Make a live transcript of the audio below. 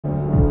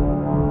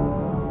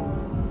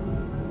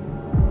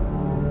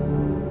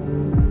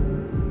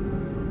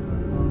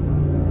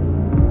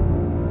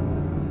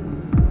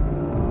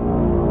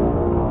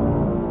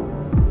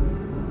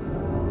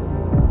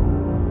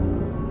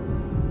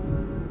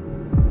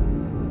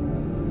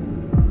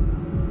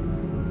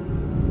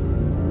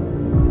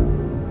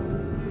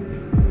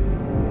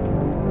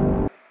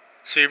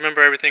So you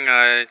remember everything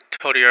I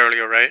told you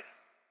earlier, right?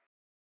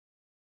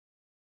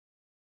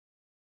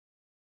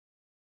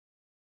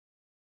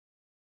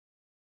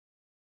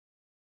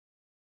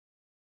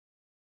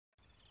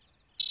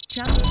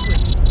 Channel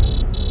switched.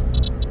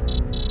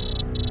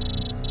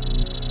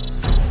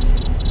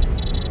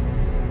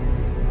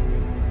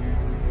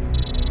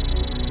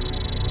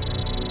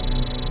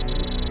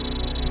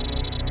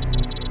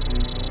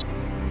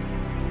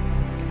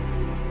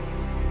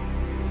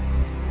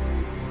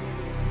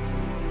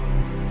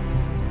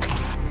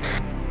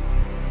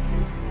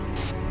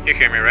 You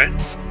hear me, right?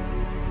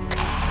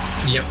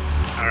 Yep.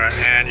 Alright,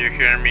 and you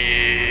hear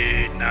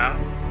me now?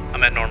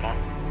 I'm at normal.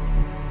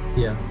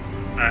 Yeah.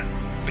 Alright.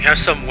 We have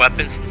some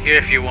weapons in here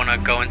if you want to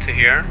go into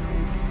here.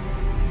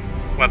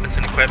 Weapons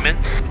and equipment.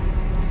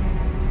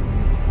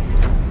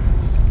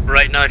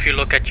 Right now, if you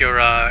look at your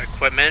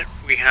equipment,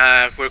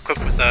 we're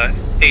equipped with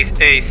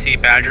AAC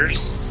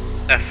Badgers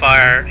that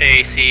fire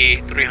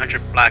AAC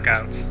 300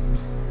 blackouts.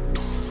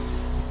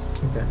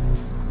 Okay.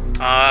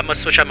 I'm gonna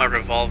switch out my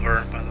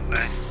revolver, by the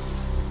way.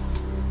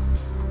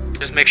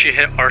 Just make sure you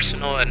hit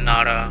arsenal and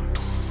not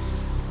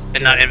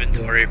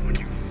inventory when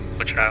you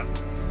switch it out.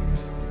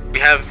 We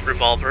have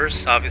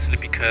revolvers, obviously,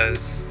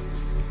 because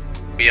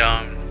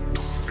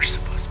we're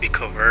supposed to be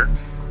covert,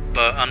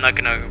 but I'm not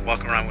gonna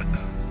walk around with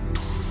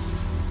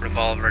a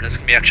revolver. It's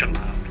gonna be extra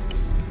loud.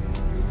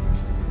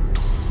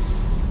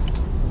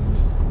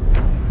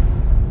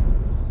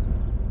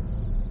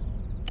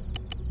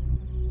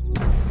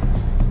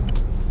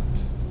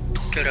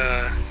 Get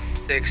a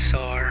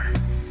 6R.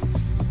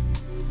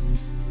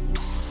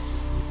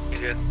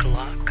 Maybe a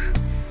Glock.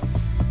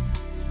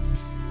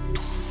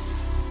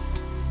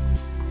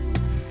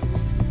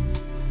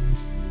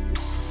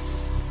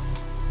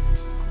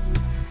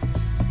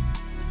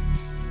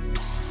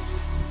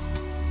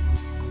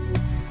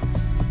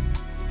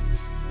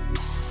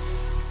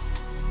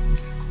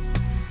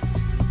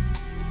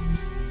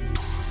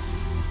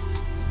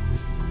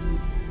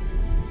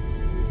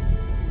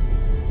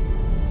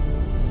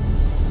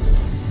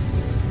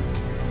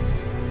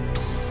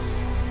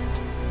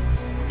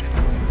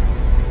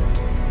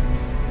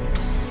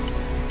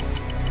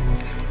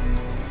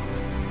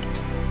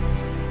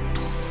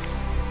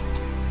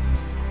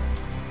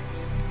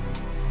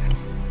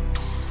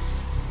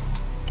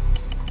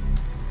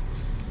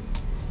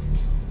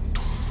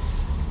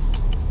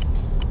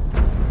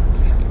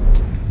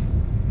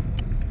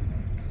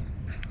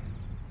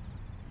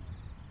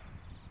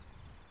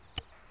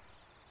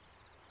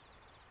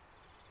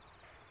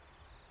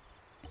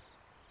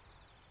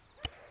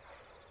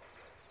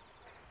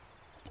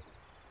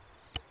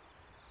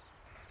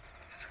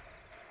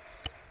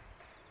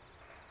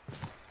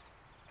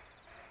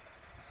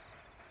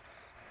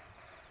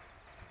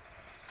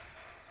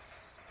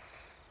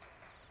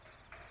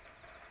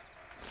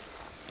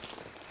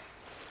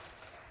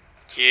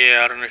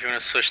 Yeah, I don't know if you want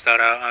to switch that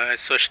out. I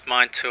switched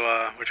mine to,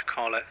 what you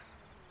call it?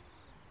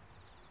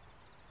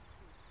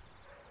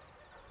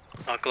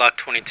 Glock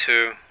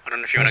 22. I don't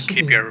know if you want to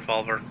keep your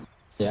revolver.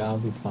 Yeah, I'll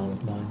be fine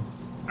with mine.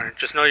 Alright,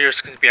 just know yours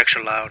is going to be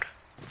extra loud.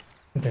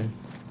 Okay.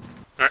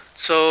 Alright,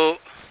 so,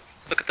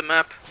 look at the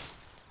map.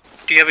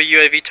 Do you have a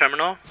UAV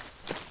terminal?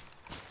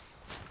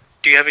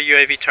 Do you have a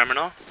UAV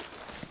terminal?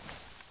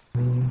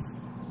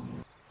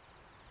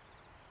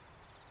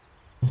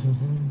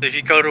 So if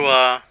you go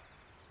to,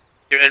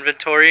 your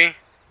inventory,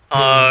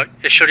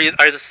 it should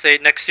either say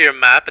next to your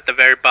map at the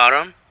very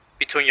bottom,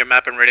 between your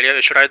map and radio,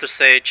 it should either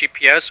say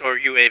GPS or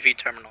UAV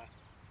terminal.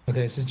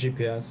 Okay, this is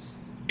GPS.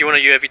 You want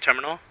a UAV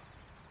terminal?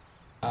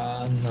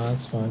 No,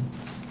 it's fine.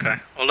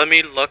 Okay, well let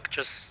me look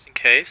just in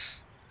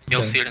case.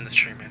 You'll see it in the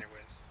stream anyways.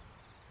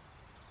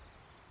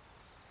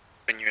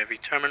 Open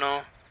UAV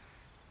terminal,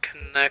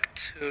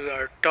 connect to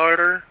our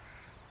darter,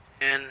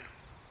 and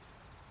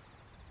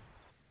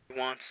we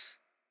want...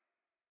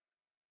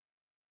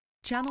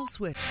 Channel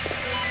switched.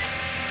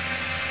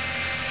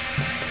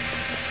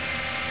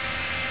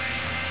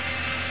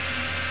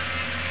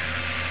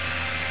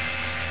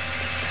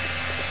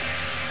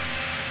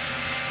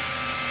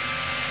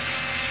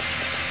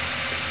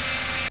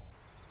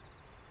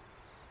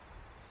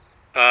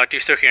 Do you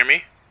still hear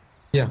me?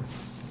 Yeah.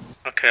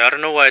 Okay, I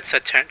don't know why it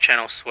said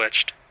channel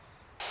switched.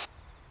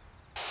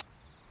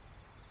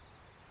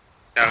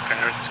 Yeah, okay,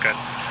 everything's good.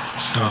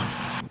 So.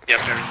 Yep,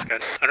 everything's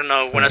good. I don't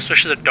know, when I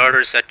switched to the darter,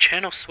 it said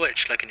channel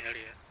switched like an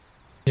idiot.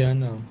 Yeah, I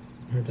know.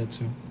 I heard that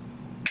too.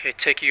 Okay,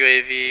 take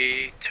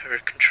UAV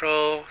turret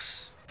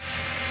controls.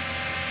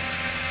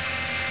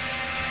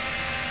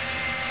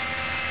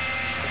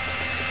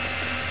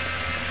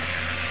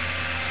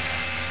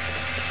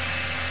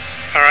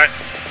 Alright,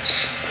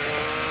 so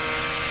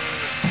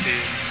let's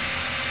see.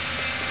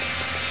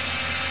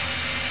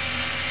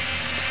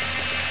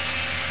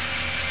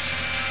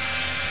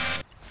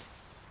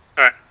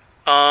 Alright,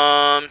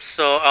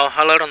 so I'll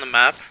highlight on the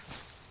map.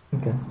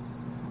 Okay.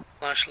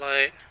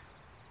 Flashlight.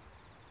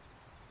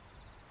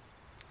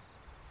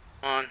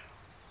 On.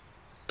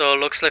 So it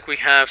looks like we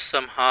have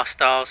some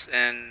hostiles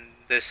in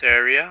this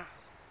area.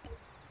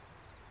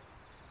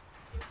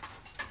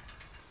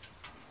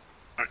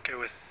 Mark okay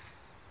with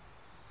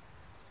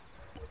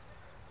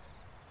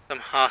some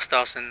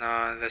hostiles in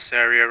this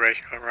area right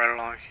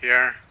along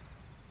here.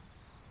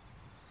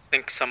 I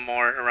think some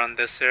more around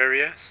this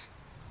area.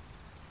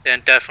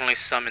 Then definitely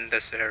some in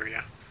this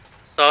area.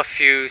 Saw a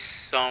few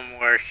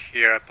somewhere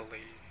here, I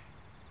believe.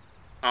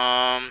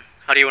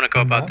 How do you want to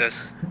go about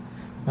this?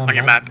 On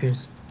your map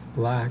appears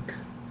black.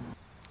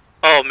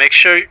 Oh, make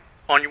sure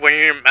when you're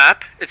in your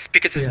map, it's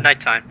because it's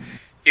nighttime.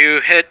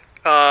 You hit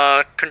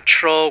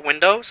control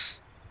windows.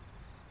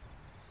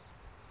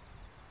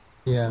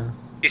 Yeah.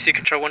 You see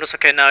control windows.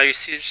 Okay, now you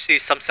see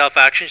some self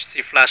action. You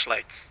see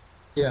flashlights.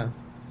 Yeah.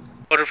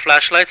 Go to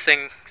flashlights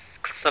and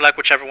select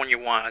whichever one you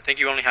want. I think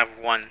you only have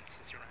one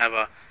since you don't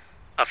have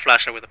a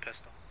flashlight with a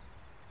pistol.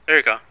 There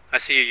you go. I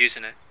see you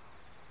using it.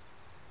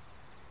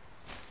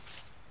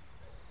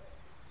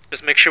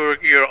 Just make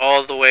sure you're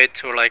all the way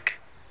to like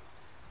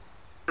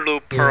Blue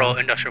Pearl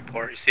Industrial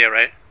Port. You see it,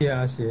 right?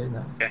 Yeah, I see it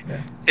now. Okay.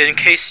 Yeah. In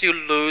case you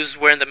lose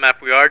where in the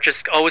map we are,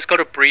 just always go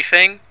to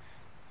briefing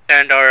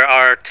and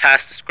our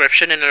task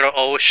description, and it'll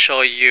always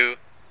show you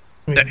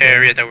the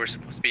area that we're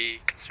supposed to be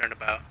concerned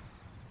about.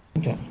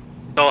 Okay.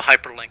 It's all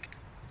hyperlinked.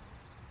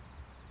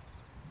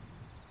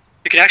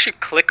 You can actually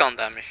click on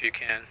them if you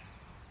can.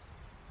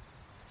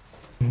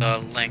 The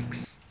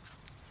links.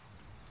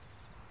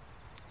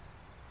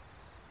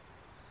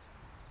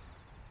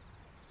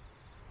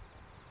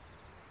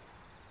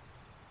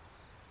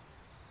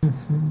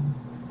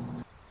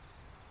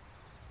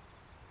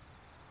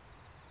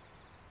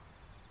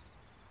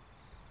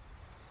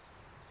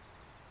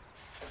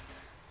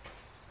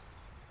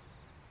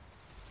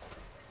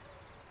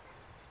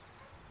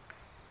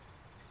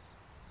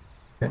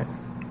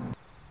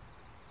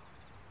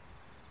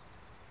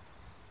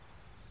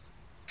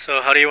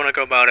 So how do you want to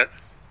go about it?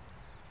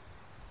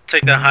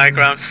 Take the high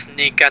ground,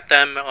 sneak at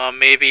them, or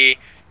maybe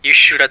you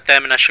shoot at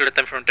them and I shoot at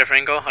them from a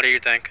different angle? How do you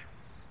think?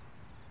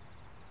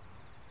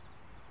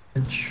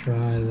 I'd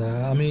try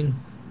that. I mean,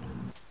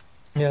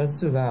 yeah, let's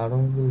do that. I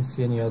don't really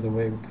see any other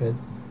way we could.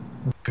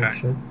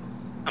 Okay.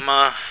 I'm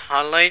gonna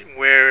highlight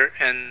where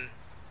and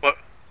what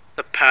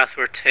the path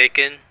we're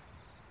taking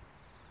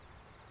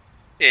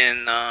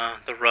in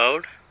the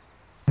road.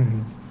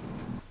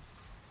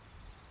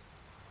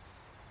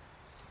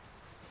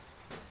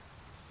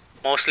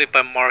 Mostly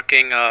by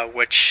marking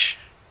which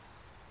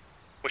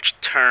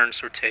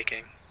turns we're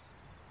taking.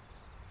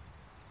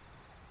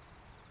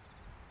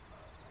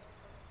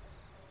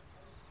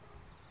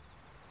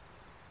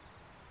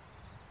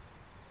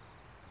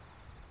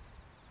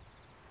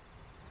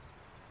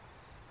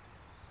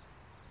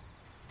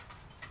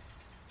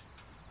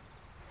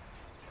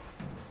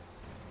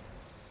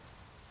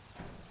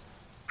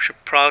 Should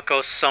probably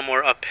go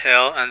somewhere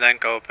uphill and then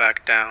go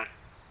back down.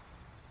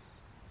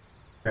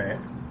 Right.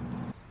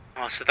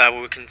 So that way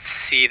we can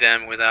see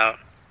them without.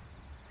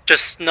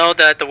 Just know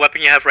that the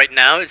weapon you have right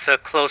now is a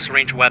close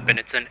range weapon.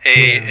 It's an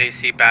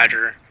AAC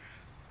Badger.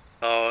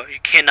 So you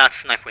cannot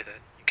snipe with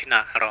it. You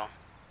cannot at all.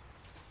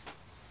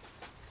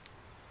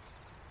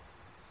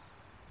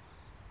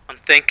 I'm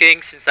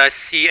thinking since I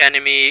see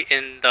enemy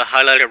in the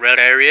highlighted red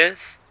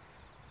areas,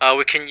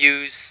 we can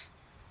use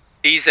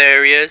these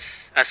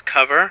areas as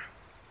cover.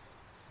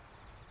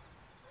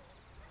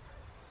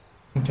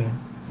 Okay.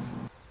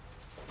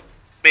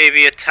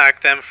 Maybe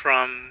attack them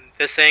from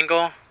this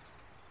angle.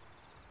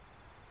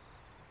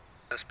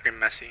 That's pretty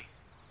messy.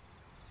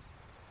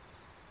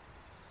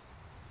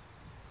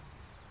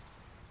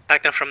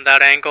 Attack them from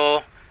that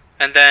angle,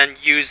 and then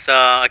use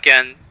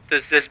again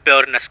this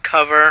building as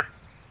cover,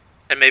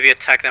 and maybe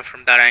attack them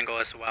from that angle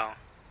as well.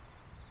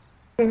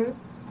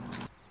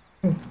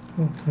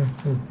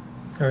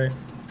 Alright.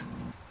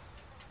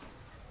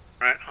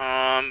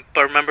 Right.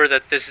 But remember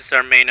that this is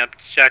our main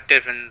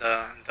objective in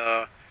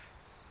the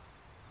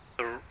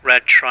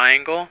red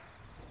triangle,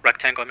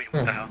 rectangle. I mean,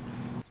 what the hell?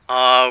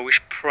 We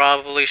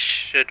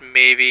should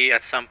maybe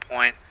at some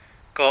point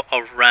go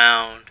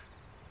around,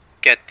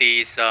 get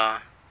these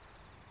that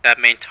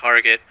main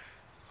target.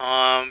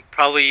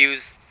 Probably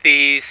use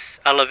these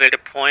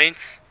elevated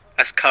points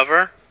as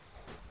cover.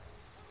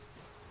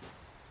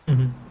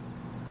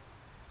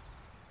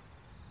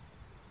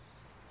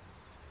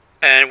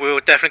 And we're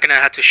definitely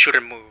gonna have to shoot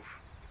and move.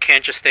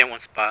 Can't just stay in one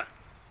spot.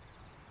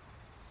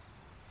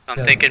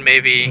 I'm thinking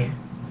maybe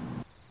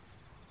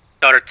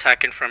start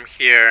attacking from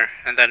here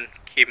and then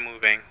keep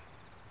moving.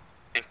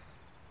 And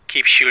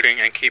keep shooting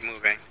and keep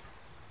moving.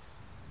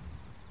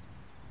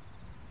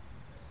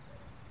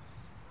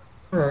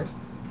 Alright.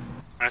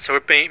 Alright, so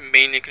we're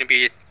mainly gonna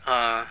be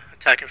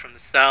attacking from the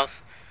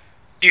south.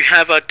 You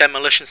have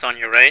demolitions on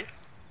you, right?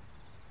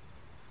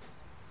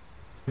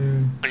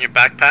 On your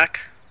backpack?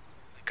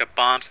 Like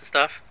bombs and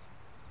stuff?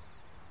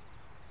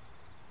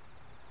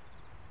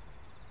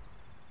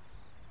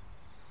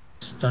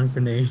 Stun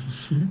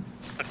grenades.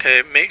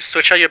 Okay,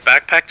 switch out your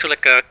backpack to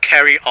like a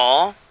carry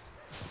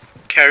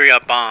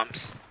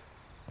bombs.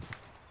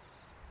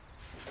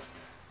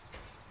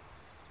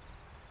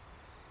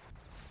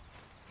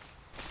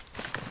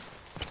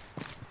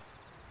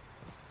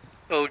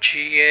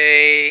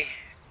 OGA,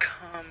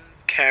 come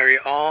carry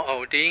all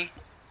OD,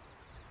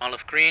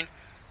 olive green,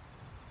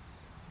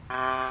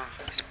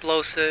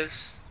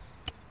 explosives.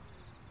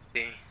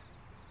 See.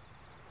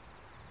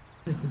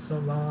 Taking so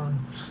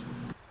long.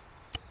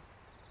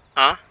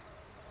 Huh?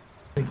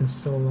 Taking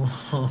so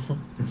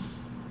long.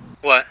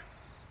 What?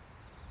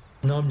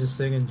 No, I'm just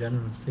saying in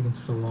general, it's taking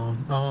so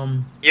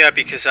long. Yeah,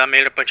 because I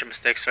made a bunch of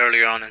mistakes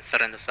earlier on in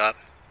setting this up.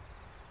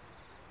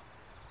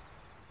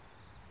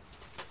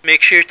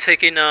 Make sure you're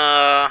taking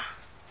God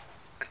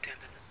damn it,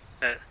 this is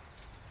bad.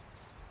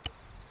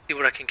 See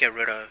what I can get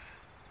rid of.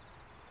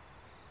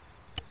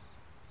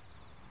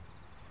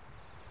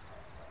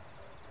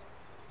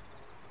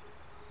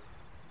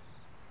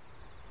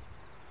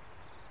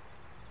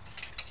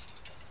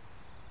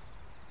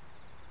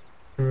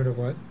 Get rid of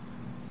what?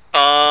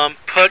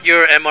 Put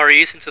your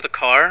MREs into the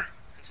car,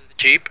 into the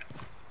Jeep.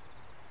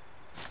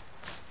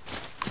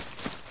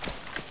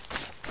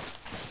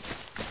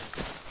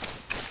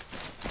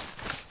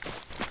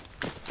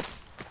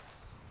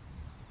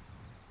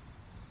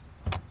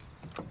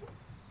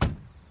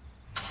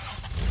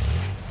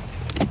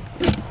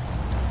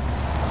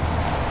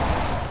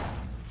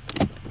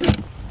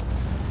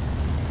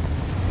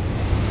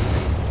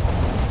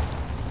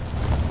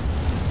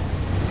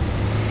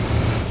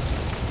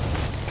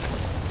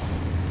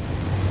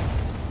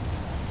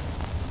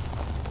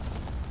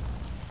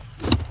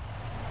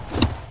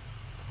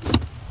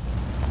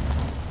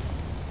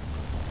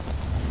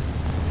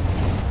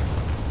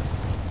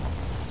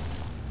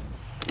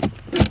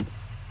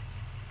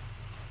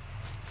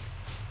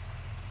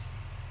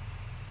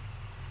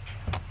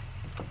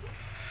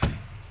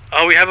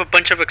 Oh, we have a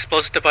bunch of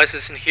explosive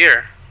devices in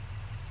here.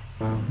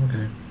 Wow,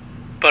 okay.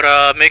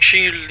 But make sure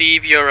you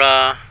leave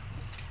your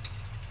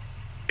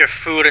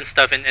food and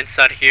stuff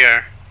inside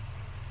here.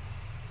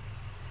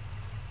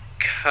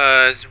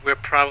 Cause we're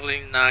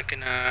probably not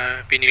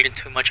gonna be needing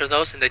too much of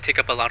those, and they take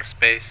up a lot of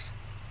space.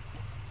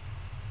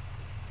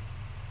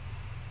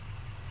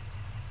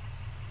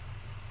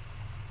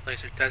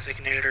 Laser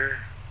designator.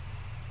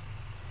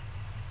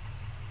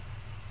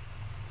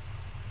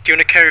 Do you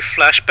want to carry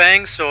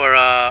flashbangs or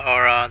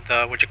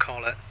the what you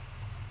call it?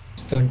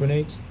 Stun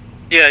grenades?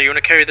 Yeah, you want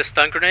to carry the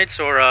stun grenades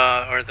or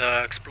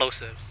the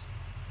explosives?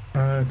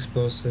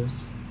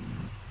 Explosives.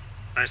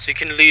 Alright, so you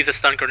can leave the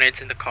stun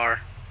grenades in the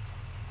car.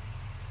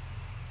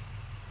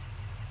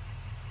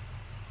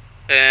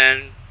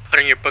 And put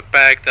in your book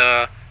bag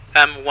the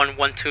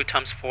M112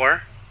 times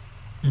 4.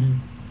 Mm-hmm.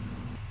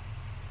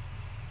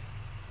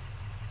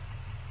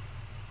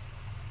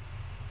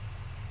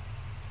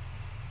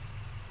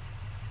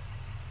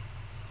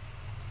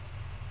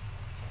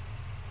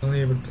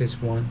 Only able to place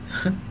one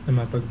in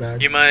my book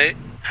bag. You might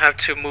have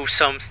to move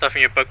some stuff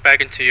in your book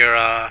bag into your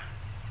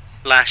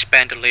slash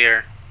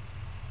bandolier.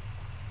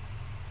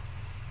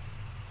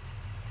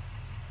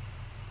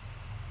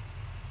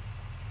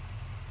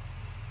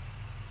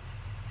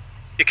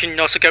 You can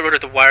also get rid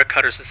of the wire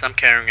cutters since I'm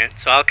carrying it.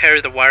 So I'll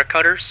carry the wire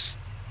cutters.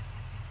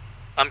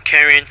 I'm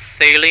carrying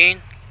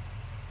saline,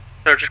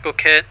 surgical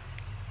kit.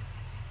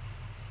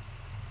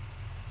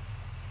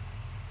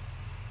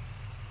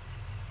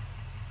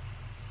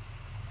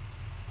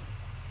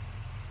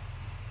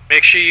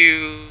 Make sure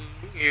you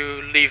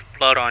leave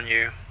blood on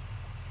you.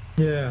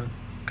 Yeah.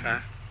 Okay.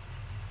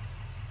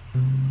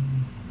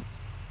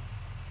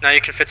 Now you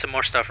can fit some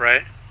more stuff,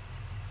 right?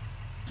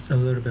 Just a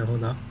little bit,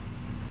 hold up.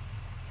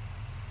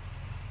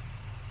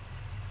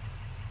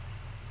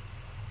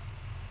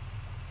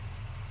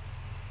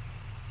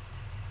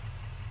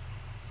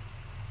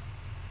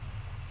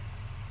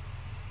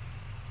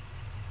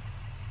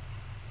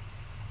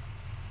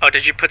 Oh,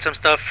 did you put some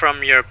stuff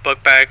from your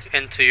book bag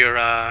into your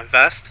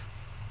vest?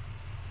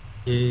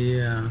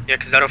 Yeah. Yeah,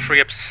 because that'll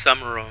free up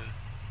some room.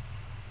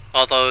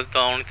 Although the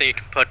only thing you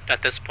can put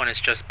at this point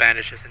is just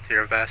bandages into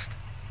your vest.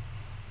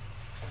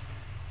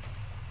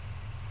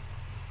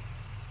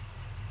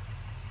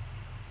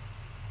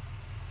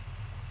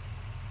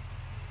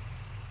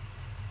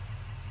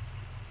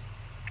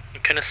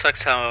 It kind of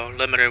sucks how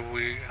limited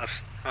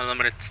how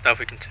limited stuff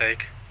we can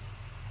take.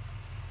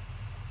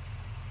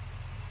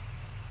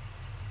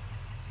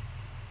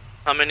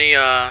 How many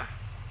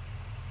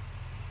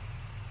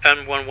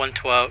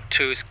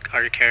M1112s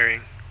are you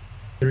carrying?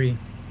 3.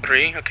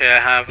 3? Okay, I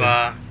have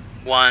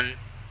 1. You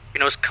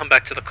can always come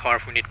back to the car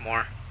if we need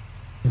more.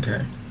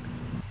 Okay.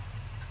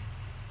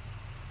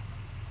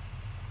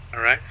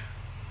 Alright.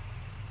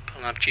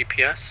 Pulling up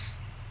GPS.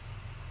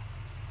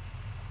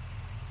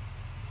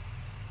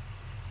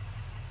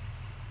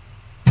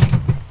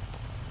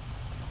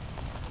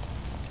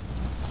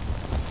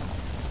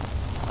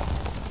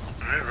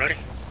 Alright, ready.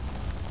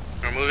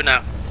 We're moving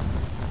out.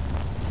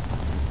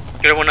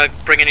 You don't want to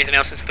bring anything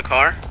else into the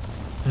car?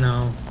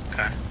 No.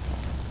 Okay.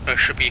 It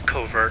should be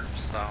covert,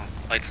 so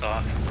lights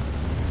off.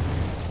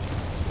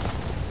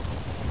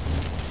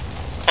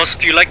 Also,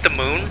 do you like the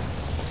moon?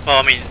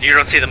 Well, I mean, you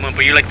don't see the moon,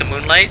 but you like the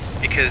moonlight?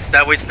 Because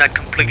that way it's not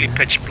completely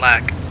pitch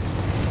black.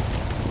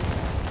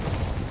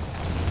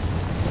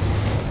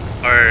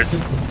 Or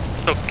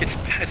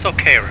it's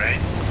okay, right?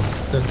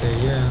 Okay,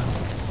 yeah.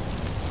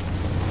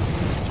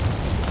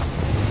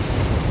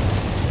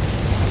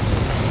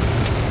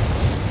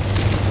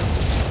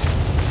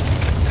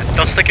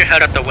 Don't stick your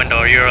head out the window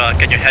or you'll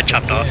get your head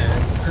chopped off.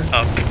 Yeah, it's,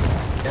 Oh.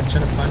 I'm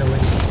trying to find a way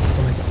to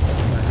put my stuff in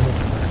my head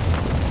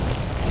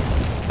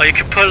outside. Or you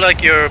could put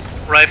like your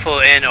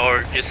rifle in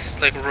or just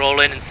like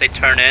roll in and say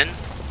turn in.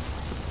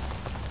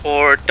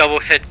 Or double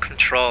hit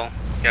control,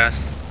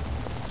 yes.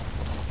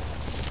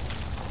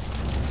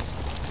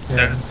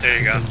 Yeah, There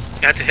you go.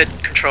 You have to hit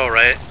control,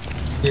 right?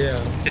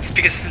 Yeah. It's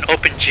because it's an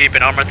open Jeep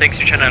and ArmA thinks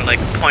you're trying to like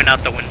point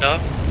out the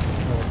window.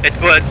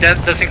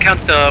 That doesn't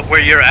count the where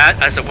you're at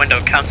as a window.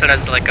 It counts it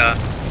as like a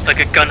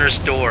gunner's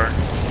door,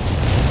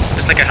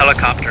 just like a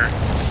helicopter.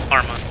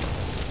 ArmA.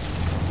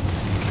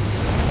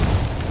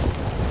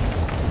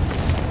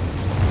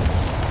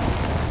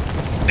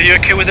 So you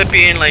okay with it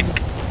being like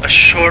a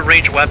short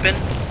range weapon?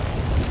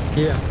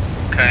 Yeah.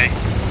 Okay.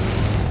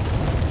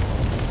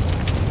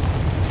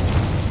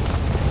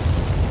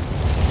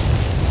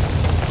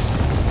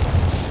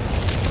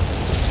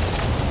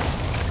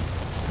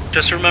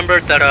 Just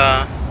remember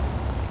that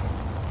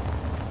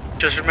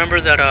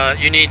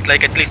you need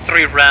like at least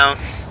 3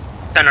 rounds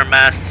center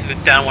mass to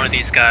down one of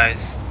these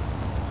guys.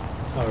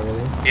 Oh,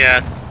 really?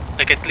 Yeah,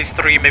 like at least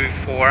 3, maybe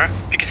 4,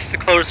 because it's a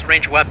close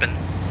range weapon.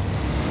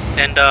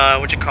 And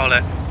what you call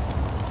it?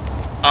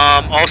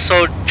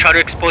 Also try to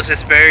expose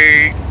as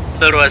very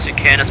little as you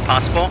can as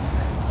possible,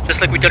 just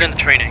like we did in the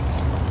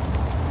trainings.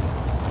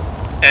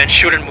 And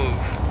shoot and move,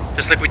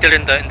 just like we did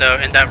in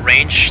that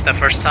range that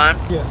first time.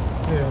 Yeah.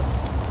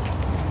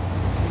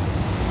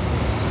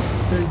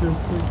 Very good,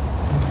 quick.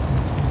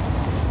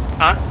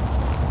 Huh?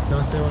 No, I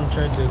say I want to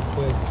try to do it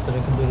quick so I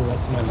can do the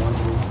rest of my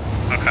laundry.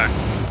 Okay.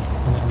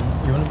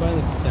 You want to buy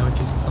like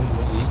sandwiches or something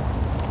to eat?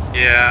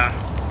 Yeah.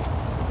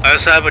 I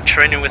also have a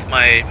training with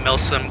my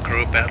Milsim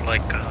group at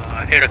like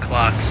 8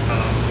 o'clock, so...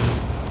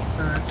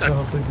 Alright, so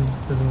hopefully this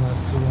doesn't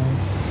last too long.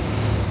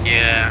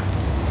 Yeah.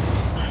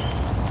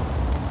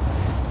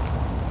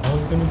 I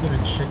was gonna get a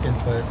chicken,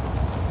 but...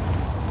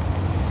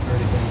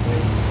 already been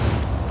late.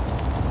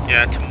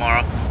 Yeah,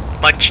 tomorrow.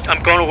 I'm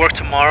going to work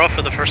tomorrow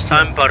for the first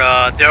time, but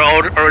they're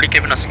already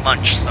giving us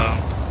lunch, so...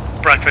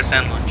 breakfast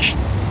and lunch.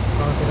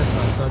 Oh, okay, that's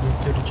fine. So I'll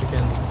just do the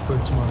chicken for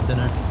tomorrow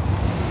dinner.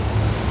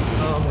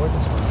 Oh, I'm working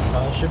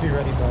tomorrow. I should be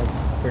ready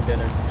for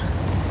dinner.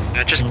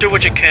 Yeah, just do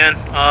what you can.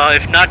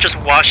 If not, just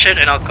wash it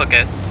and I'll cook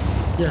it.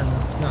 Yeah,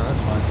 no, that's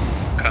fine.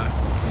 Okay.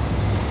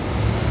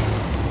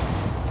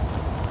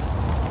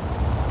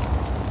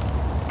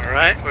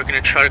 Alright, we're gonna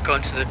try to go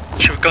into the...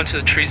 Should we go into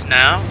the trees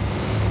now?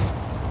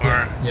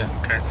 Or... Yeah.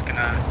 Okay, it's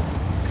gonna...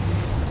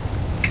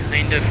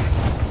 kind of...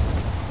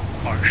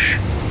 harsh.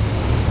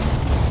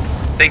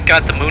 Thank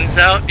God the moon's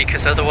out,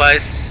 because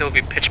otherwise it'll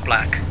be pitch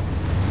black.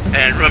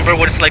 And remember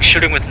what it's like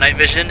shooting with night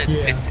vision?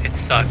 It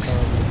sucks.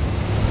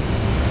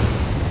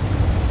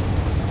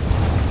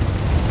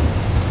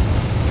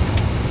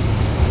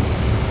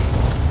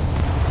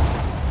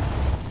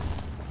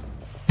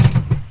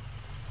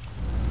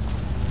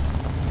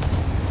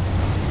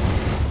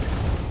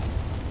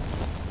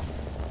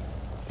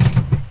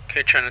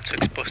 Okay, trying not to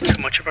expose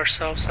too much of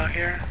ourselves out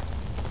here.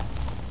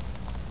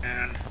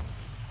 And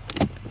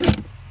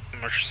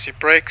emergency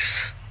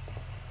brakes.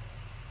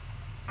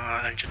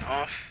 Engine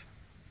off.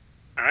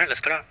 Alright,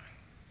 let's get out.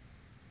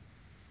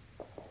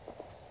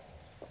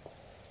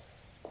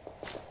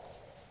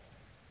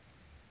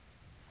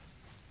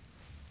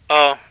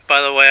 Oh,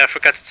 by the way, I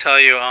forgot to tell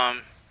you,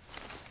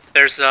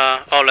 there's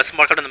oh, let's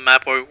mark it on the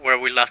map where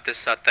we left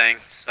this thing.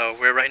 So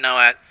we're right now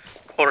at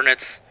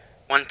coordinates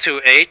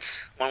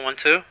 128,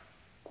 112.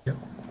 Yep.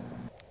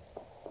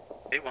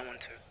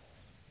 8112.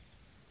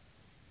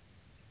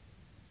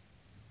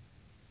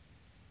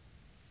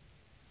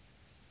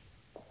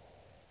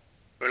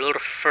 We're a little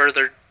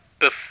further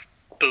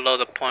below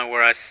the point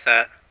where I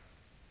sat.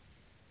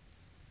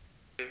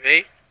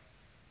 28,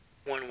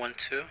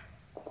 112.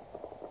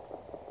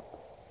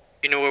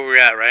 You know where we're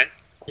at, right?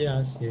 Yeah,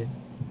 I see it.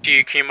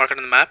 Can you mark it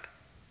on the map?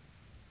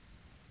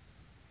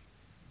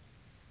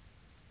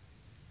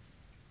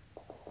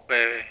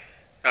 Wait.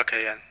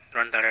 Okay, yeah,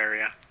 run that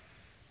area.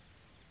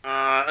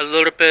 A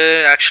little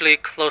bit actually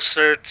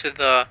closer to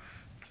the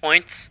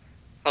point,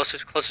 closer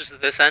to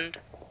this end.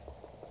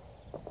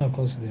 How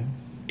close to there?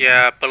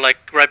 Yeah, but like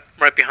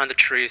right behind the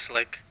trees,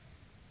 like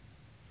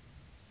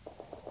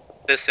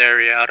this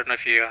area. I don't know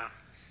if you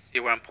see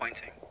where I'm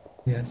pointing.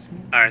 Yes.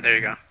 All right, there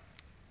you go.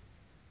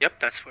 Yep,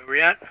 that's where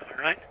we're at. All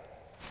right.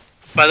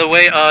 By the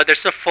way,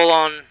 there's a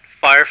full-on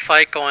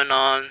firefight going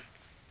on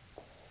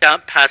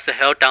down past the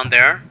hill down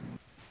there.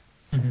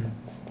 Mm-hmm.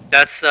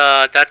 That's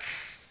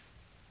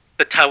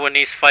the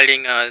Taiwanese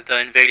fighting the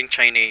invading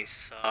Chinese.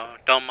 So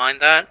don't mind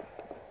that.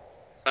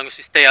 As long as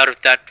we stay out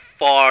of that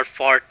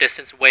far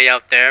distance way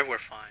out there, we're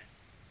fine.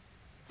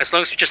 As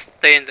long as we just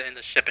stay in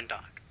the ship and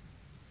dock.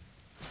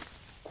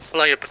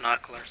 Pull out your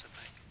binoculars, I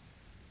think.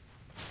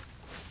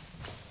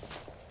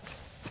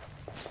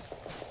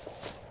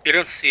 You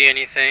don't see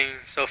anything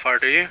so far,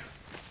 do you?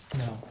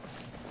 No.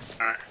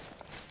 Alright.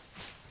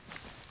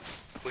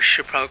 We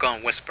should probably go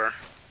on Whisper.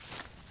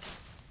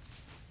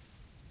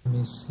 Let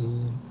me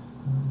see.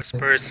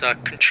 Whisper is a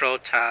control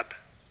tab.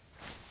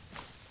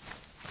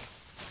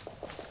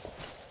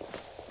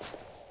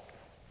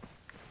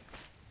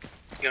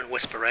 You're on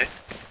Whisper, right?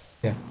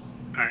 Yeah.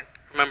 Alright.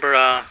 Remember,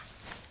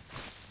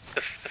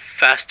 the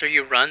faster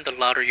you run, the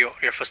louder your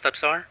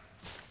footsteps are.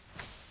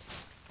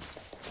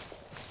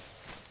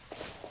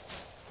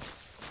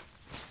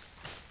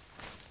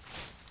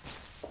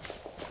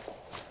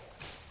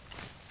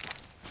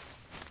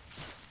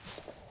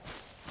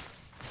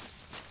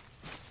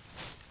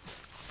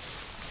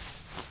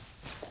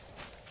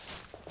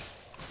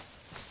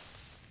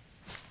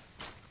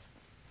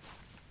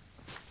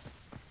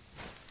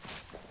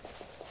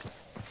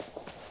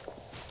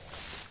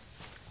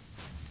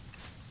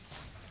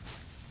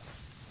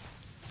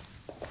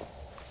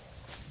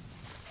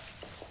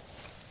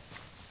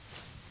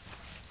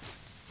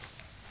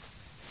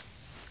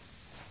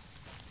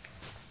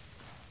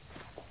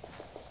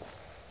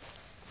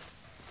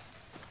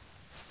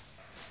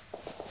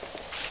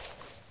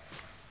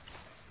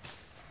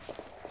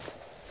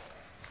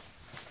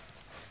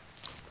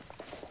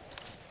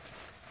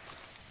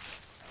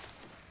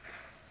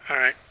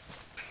 Alright.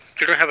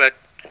 You don't have a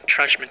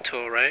entrenchment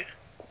tool, right?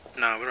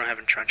 No, we don't have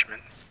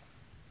entrenchment.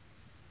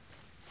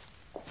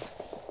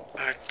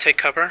 Alright, take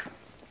cover.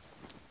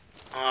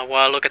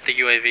 While I look at the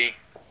UAV.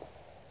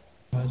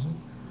 Roger.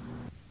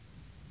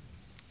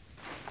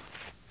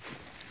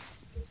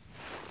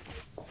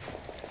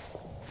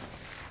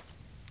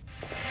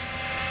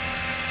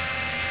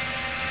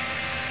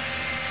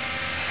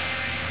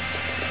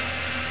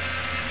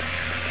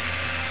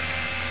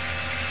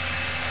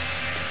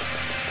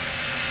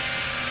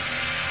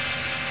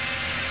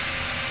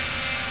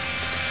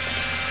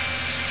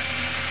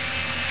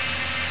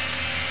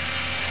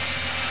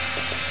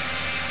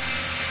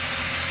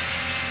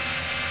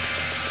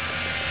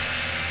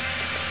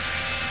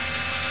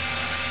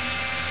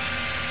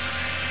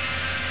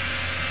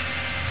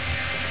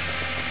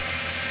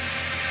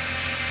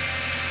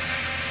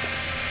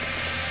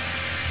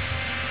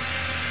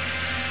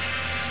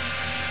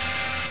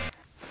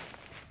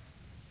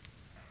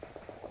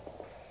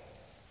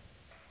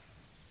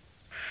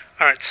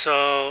 Alright,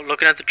 so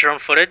looking at the drone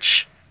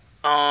footage,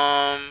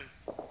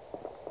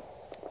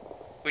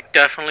 we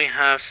definitely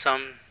have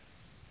some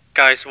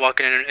guys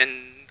walking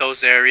in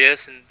those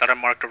areas that are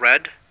marked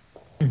red,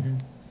 Mm-hmm.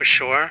 for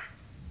sure.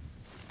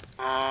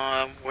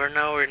 We're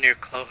nowhere near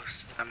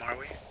close to them, are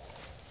we?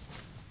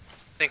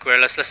 I think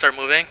let's start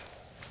moving,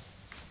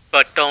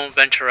 but don't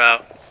venture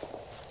out.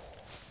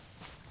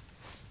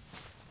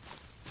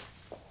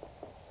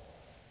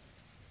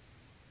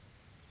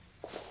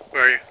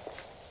 Where are you?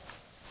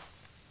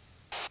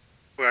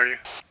 Where are you?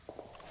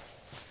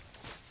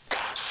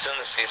 Still in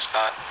the same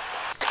spot.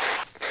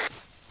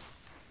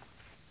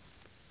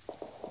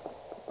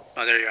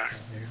 Oh, there you are.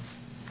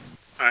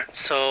 Alright,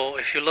 so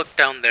if you look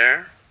down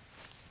there,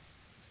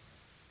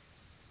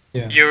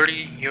 Yeah. you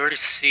already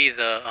see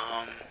the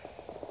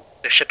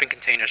shipping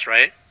containers,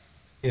 right?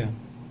 Yeah.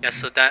 Yeah,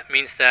 so that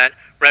means that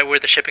right where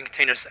the shipping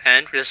containers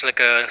end, there's like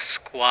a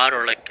squad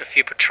or like a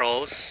few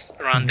patrols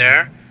around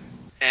there.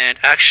 And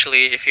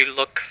actually, if you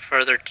look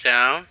further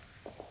down,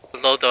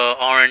 below the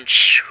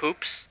orange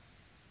hoops,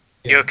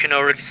 Yeah. you can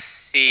already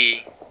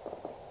see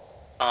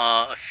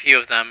a few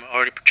of them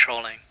already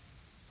patrolling.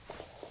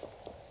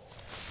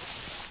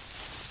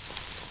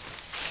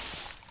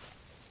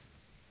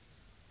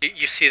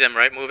 You see them,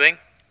 right, moving?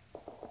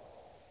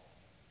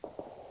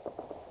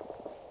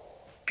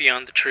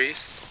 Beyond the trees?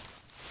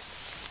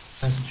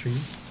 Past the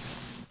trees.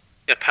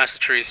 Yeah, past the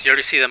trees. You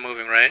already see them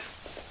moving, right?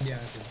 Yeah,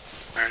 I do.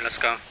 Alright, let's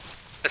go.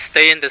 Let's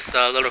stay in this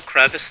little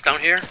crevice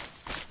down here.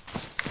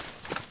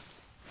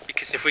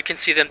 Because if we can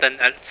see them, then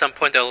at some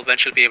point they'll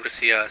eventually be able to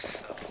see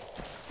us.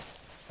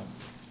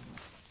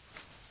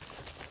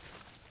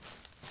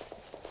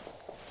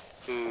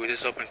 Ooh,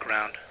 this is open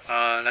ground.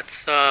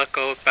 Let's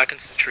go back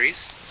into the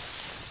trees.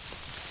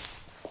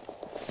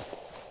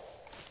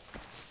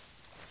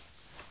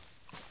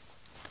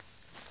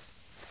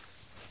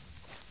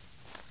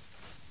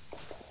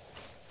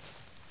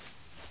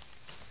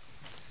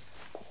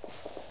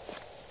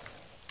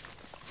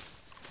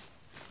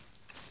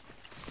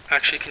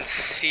 Actually, can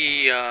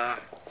see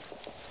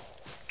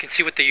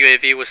what the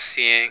UAV was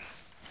seeing.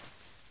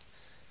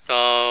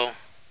 So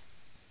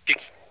you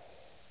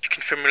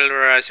can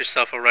familiarize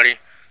yourself already.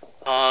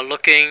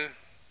 Looking.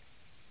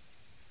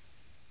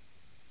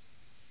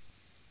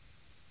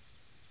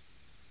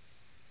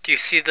 Do you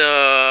see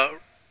the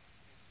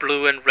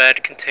blue and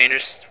red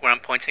containers where I'm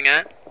pointing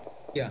at?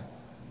 Yeah.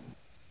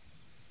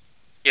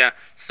 Yeah.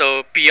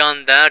 So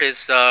beyond that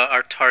is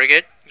our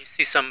target. You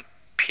see some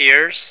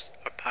piers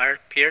or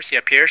piers?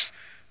 Yeah, piers.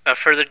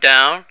 Further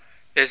down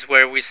is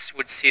where we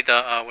would see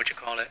the what you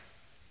call it?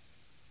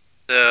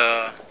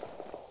 The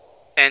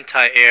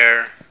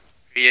anti-air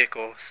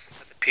vehicles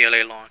that the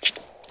PLA launched.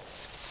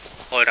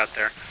 Deployed out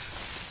there.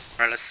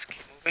 Alright, let's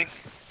keep moving.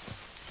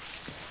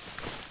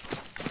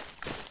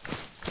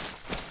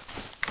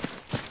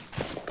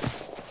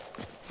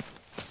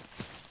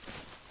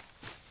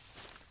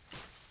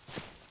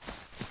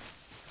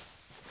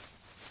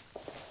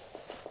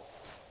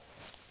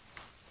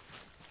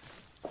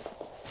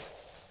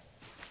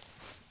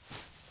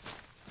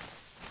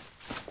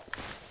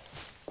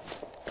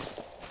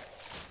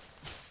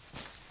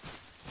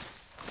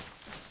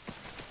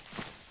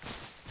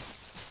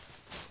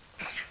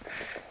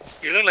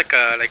 You look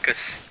like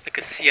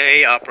a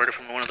CIA operator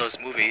from one of those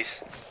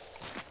movies.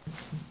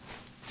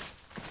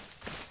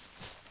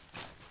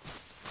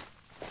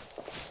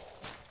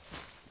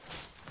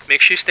 Make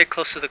sure you stay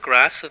close to the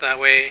grass so that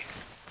way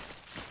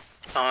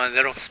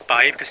they don't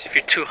spot you, because if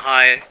you're too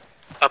high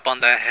up on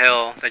that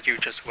hill that you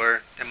just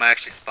were, they might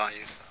actually spot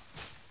you. So.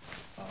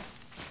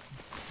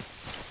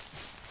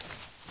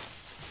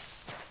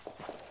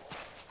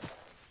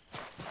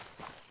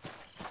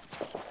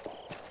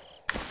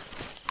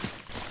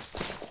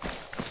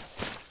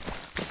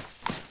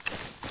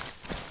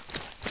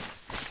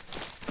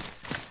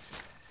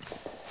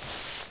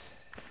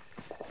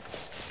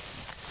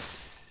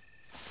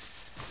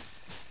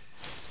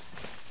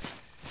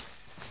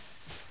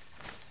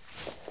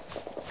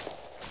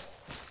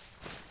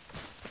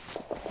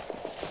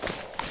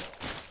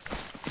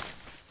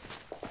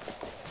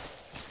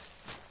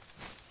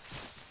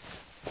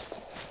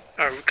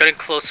 Alright, we're getting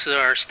close to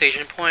our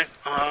staging point.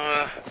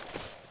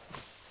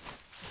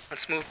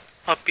 Let's move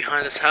up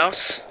behind this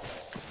house.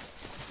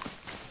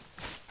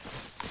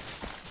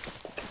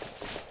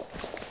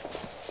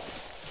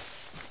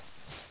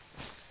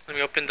 Let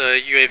me open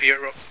the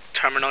UAV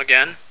terminal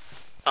again.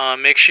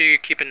 Make sure you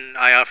keep an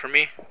eye out for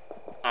me,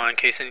 in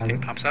case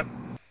anything pops up.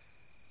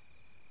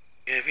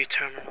 UAV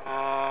terminal.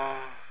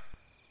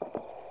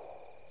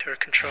 Turret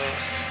controls.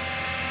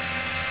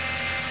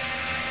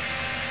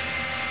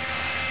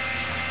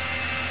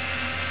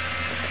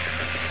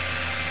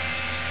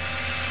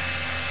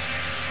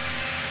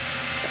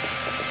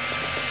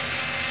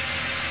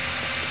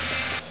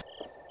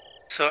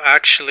 So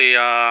actually,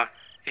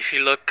 if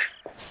you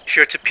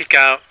were to peek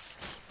out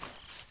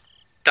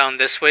down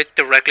this way,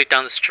 directly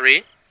down the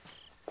street,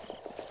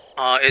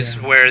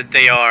 is where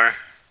they are.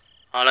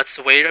 Let's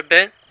wait a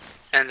bit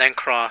and then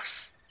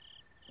cross.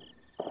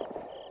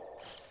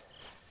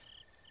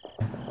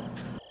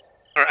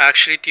 Or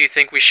actually, do you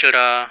think we should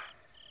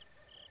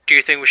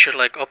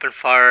like open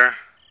fire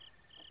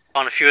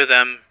on a few of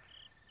them,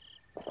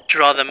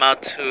 draw them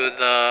out to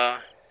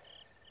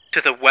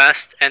the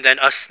west, and then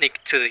us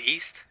sneak to the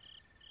east?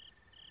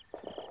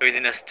 Or you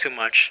think that's too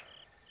much?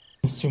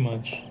 It's too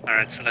much.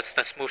 Alright, so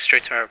let's move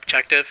straight to our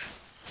objective.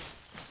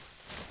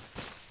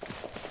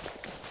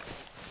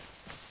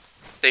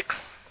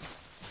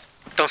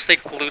 Don't stay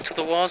glued to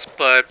the walls,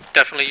 but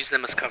definitely use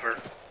them as cover.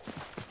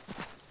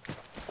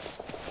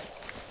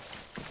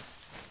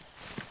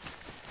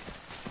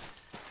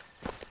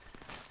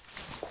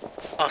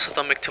 Also,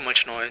 don't make too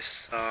much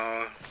noise.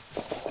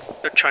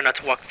 Try not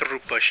to walk through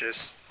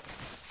bushes.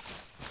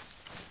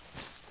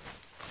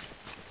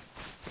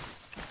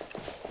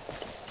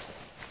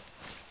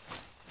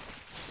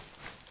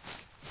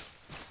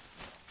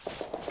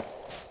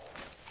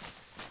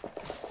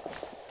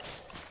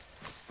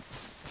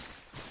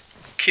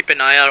 Keep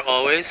an eye out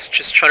always.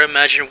 Just try to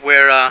imagine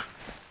where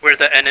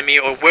the enemy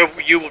or where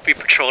you will be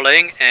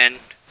patrolling, and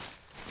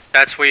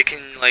that's where you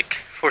can like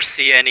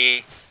foresee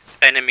any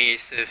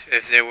enemies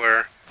if there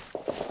were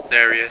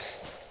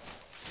areas.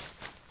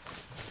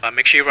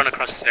 Make sure you run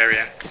across this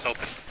area. It's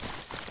open.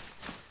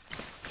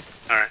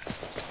 All right.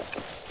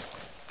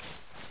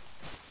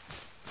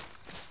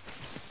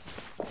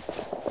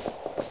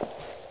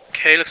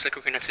 Okay, looks like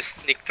we're gonna have to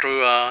sneak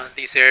through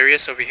these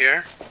areas over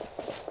here.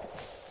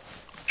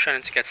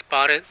 Trying to get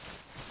spotted.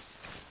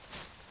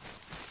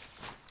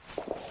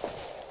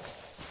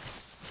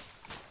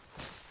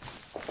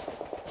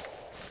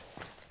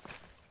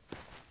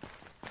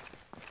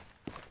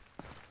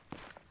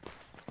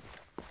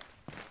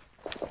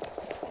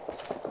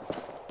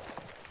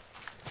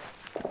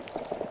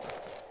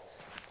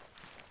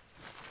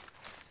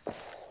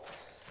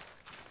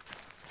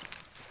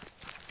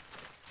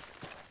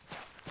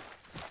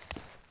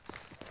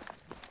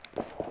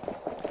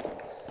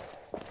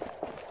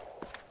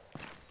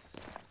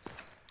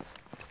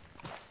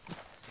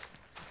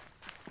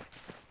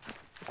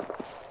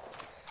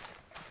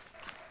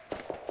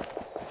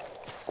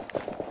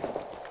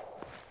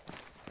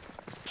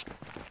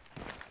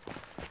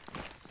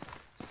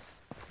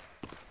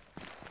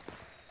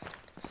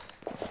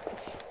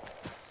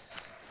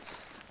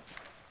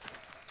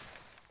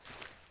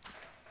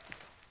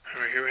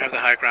 Here we have the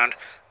high ground.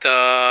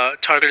 The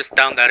target is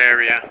down that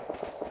area.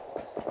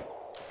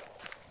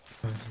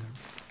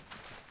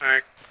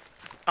 Alright.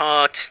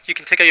 You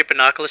can take out your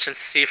binoculars and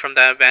see from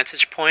that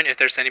vantage point if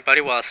there's anybody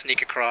while I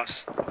sneak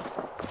across.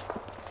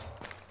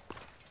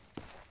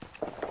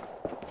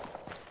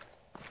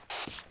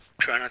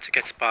 Try not to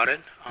get spotted,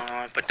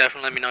 but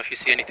definitely let me know if you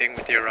see anything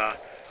with your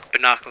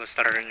binoculars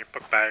that are in your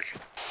book bag.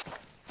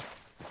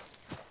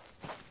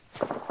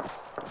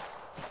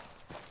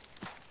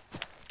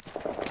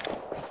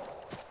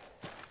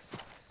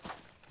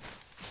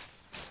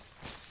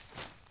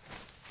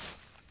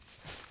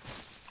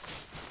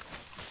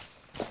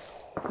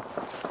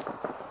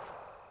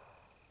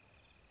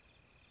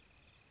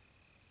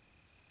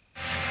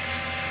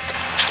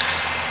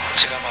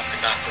 Took out my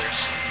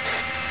binoculars.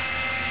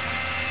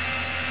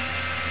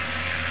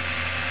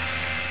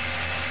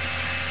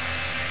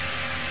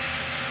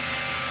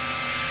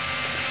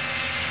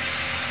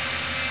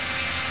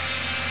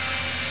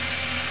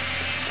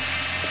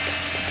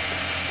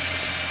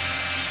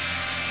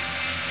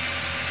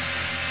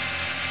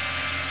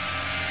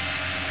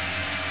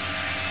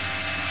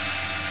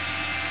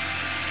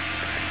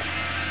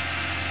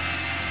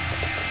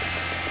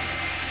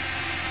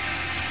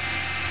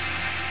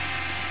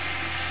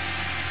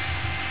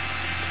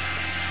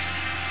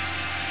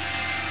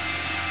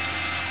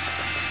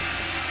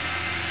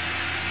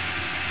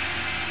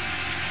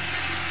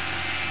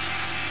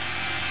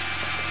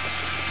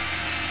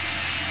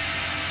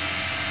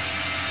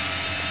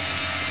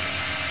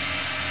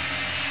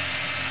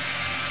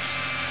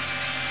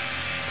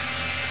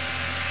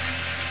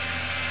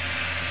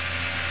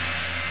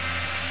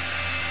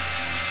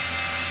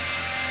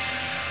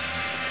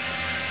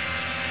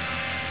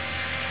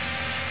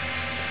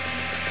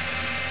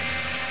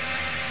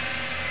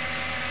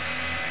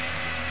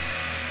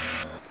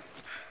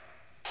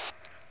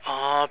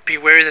 Be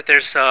wary that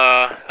there's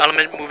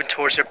element moving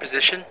towards your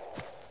position.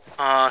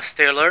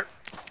 Stay alert.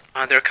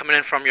 They're coming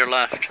in from your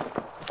left,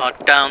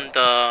 down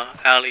the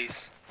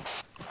alleys.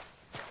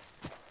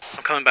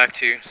 I'm coming back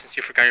to you since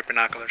you forgot your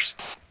binoculars.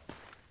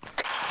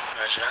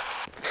 Roger that.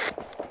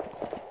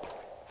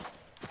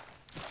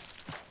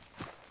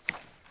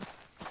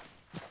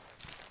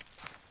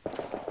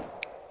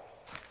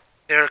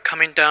 They're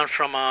coming down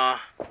from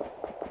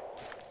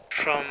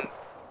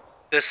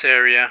this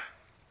area.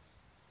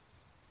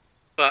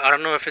 But I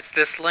don't know if it's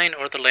this lane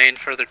or the lane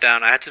further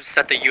down. I had to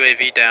set the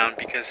UAV down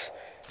because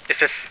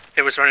if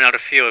it was running out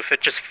of fuel, if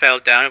it just fell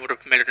down, it would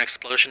have made an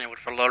explosion. It would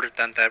have alerted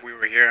them that we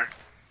were here.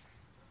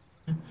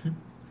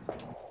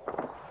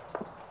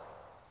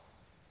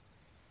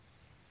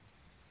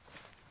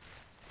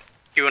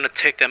 You want to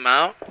take them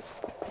out?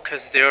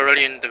 Because they're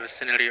already in the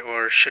vicinity,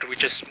 or should we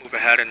just move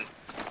ahead and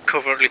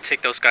covertly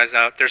take those guys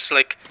out? There's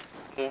like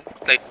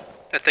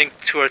I think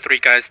 2 or 3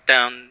 guys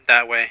down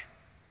that way.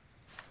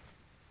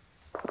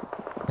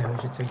 Yeah,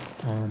 we should take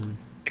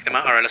Take them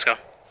out? Alright, let's go.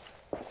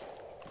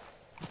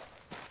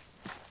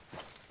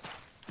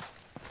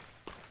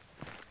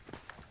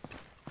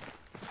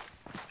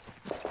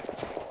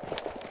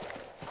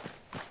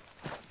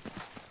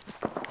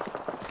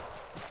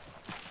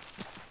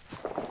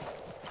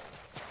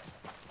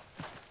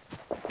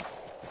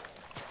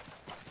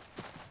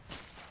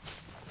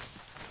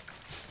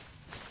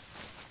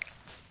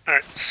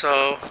 Alright,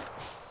 so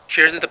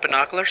here's the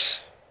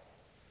binoculars.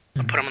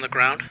 I'll put them on the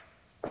ground.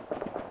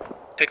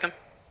 Take them.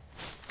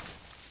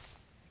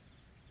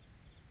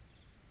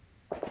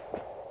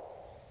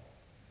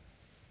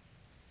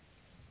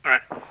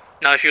 Alright,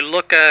 now if you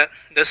look at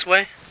this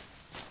way,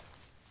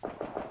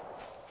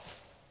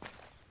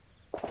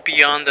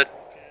 beyond the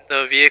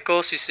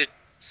vehicles, you should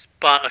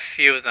spot a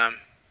few of them.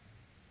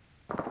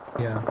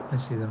 Yeah, I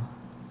see them.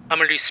 How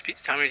many do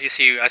you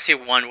see? I see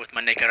one with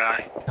my naked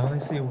eye. I only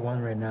see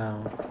one right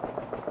now.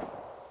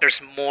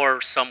 There's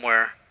more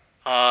somewhere.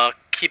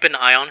 Keep an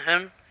eye on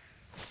him.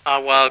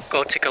 While I'll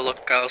go take a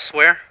look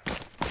elsewhere.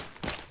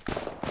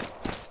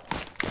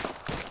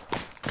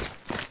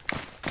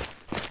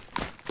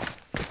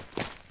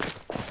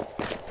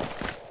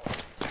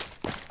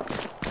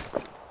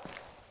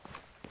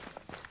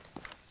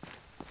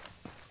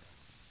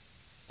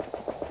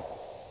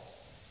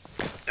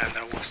 Damn,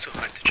 that was too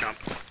high to jump.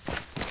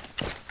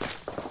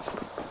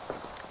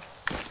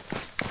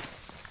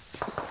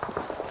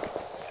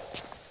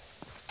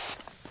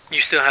 You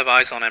still have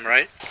eyes on him,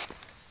 right?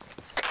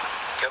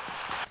 Yep.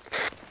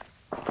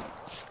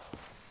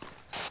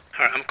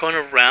 Alright, I'm going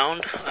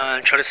around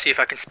and try to see if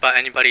I can spot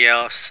anybody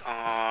else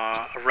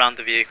around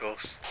the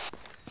vehicles.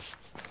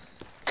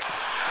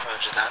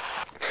 Roger that.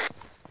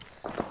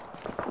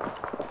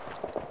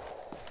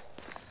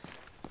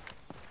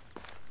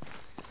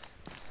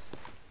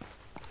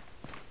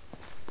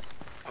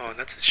 Oh,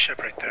 that's a ship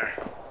right there.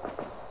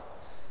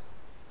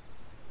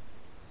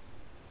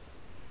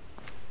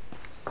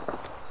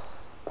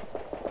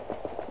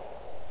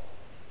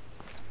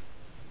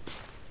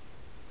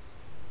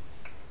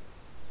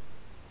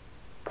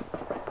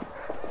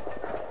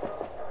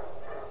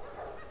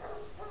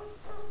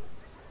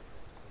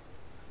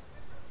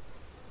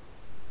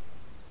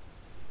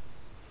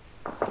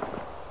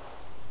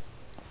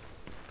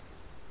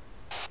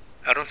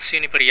 I don't see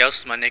anybody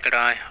else with my naked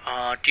eye.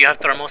 Do you have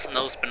thermals in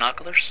those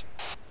binoculars?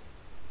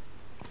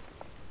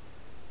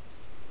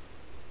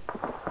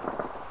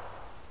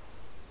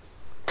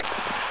 I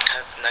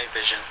have night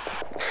vision.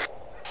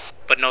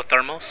 But no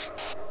thermals?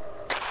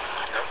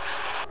 Nope.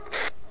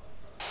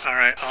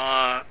 Alright,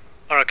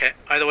 okay.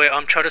 Either way,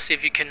 I'm trying to see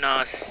if you can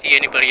see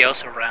anybody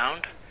else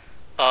around.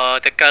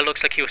 That guy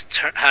looks like he was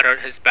had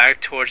his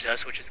back towards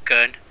us, which is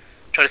good.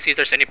 Try to see if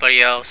there's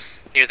anybody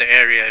else near the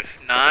area. If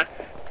not,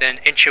 then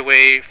inch your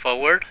way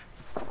forward,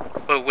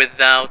 but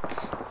without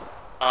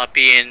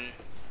being,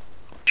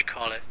 what do you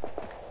call it?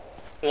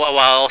 While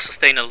also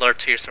staying alert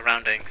to your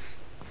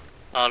surroundings.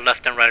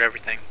 Left and right,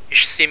 everything. You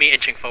should see me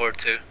inching forward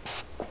too.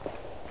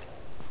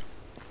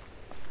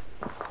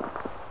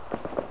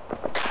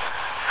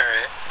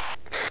 Alright.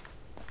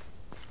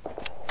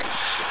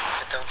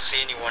 I don't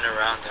see anyone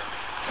around him.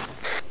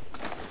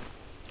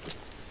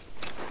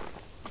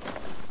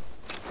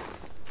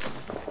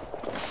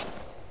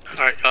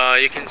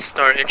 Alright, you can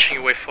start inching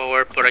your way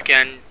forward, but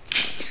again,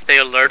 stay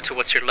alert to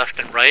what's your left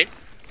and right,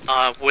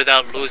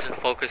 without losing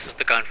focus of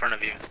the guy in front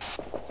of you.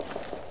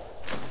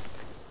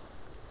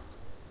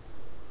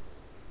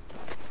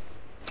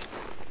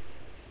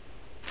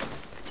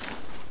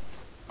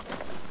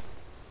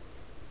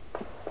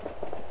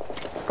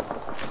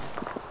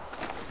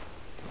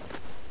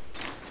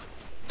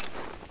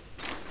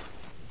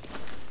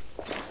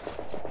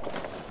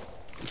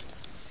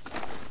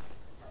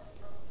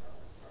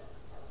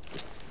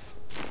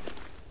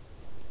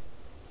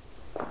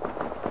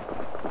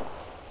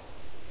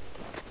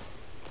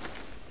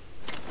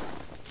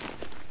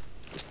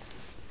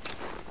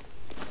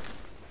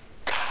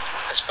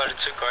 I spotted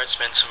 2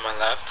 guardsmen to my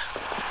left.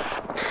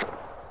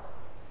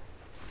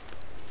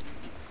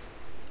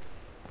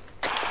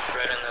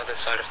 Right on the other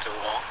side of the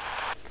wall.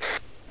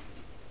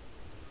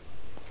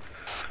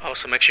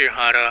 Also, make sure you're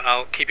hot.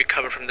 I'll keep you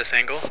covered from this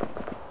angle.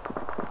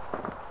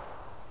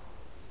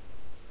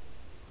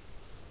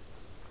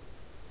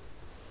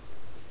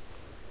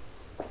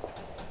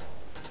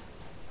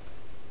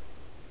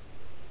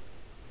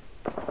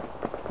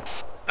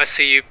 I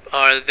see you.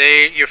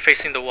 You're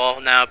facing the wall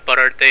now, but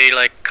are they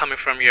like coming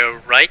from your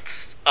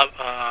right of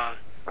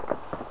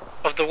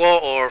the wall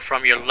or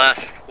from your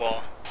left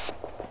wall?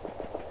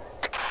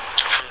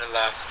 From the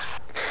left.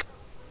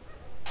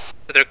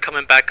 So they're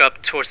coming back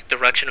up towards the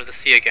direction of the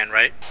sea again,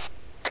 right?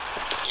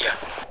 Yeah.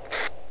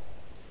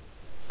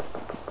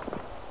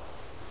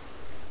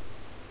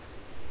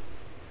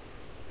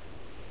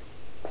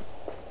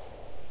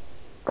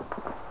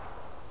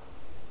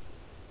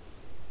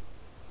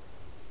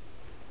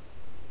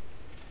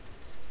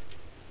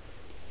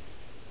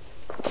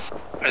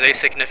 Are they a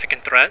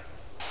significant threat?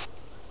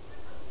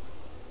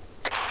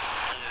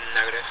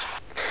 Negative.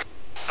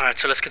 Alright,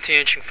 so let's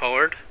continue inching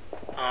forward.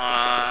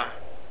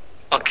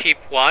 I'll keep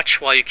watch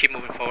while you keep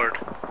moving forward.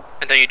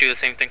 And then you do the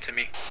same thing to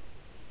me.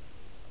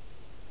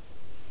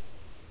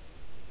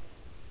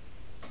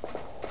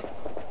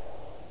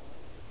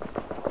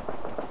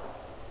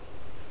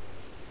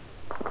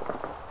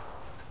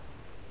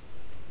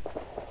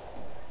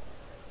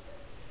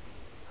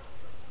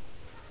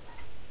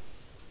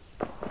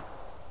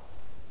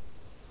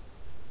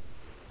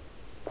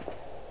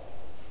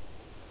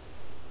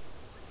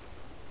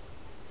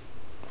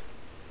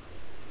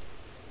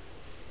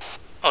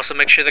 Also,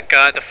 make sure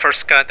the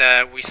first guy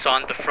that we saw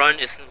in the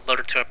front isn't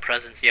alerted to our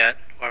presence yet,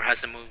 or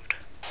hasn't moved.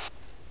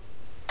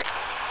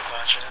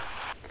 Roger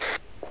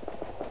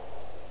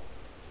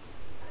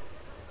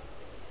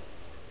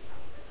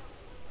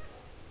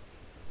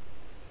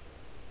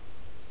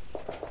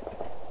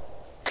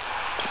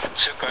that.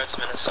 2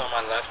 guardsmen I saw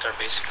on my left are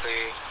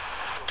basically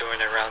doing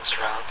their rounds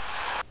around.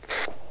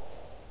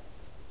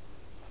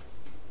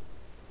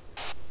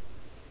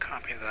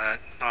 Copy that.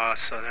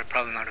 So they're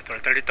probably not a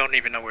threat. They don't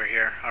even know we're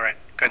here. Alright,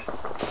 good.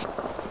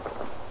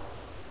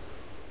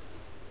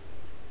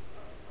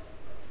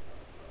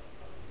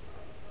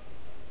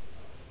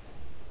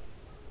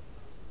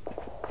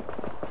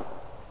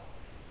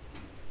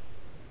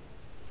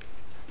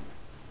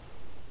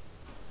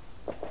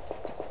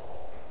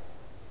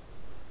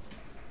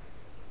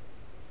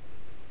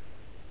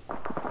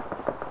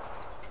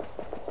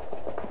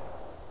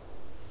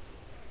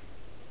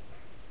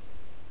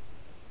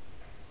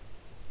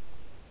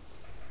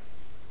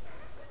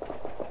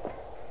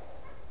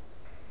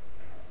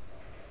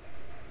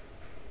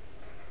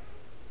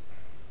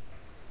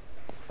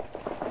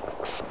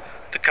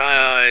 The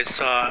guy is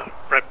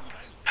right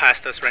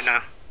past us right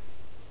now.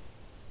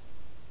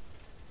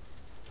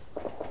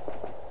 I'm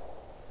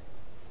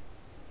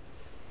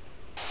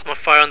gonna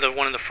fire on the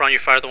one in the front, you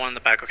fire the one in the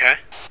back, okay?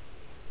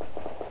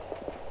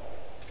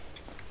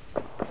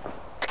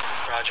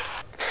 Roger.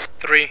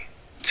 3,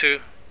 2,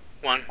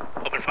 1,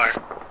 open fire.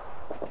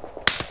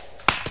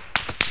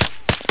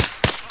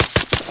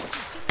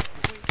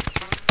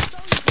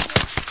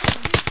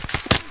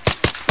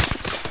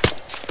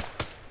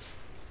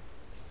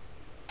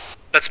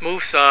 Let's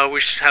move, we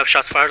should have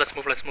shots fired. Let's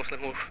move.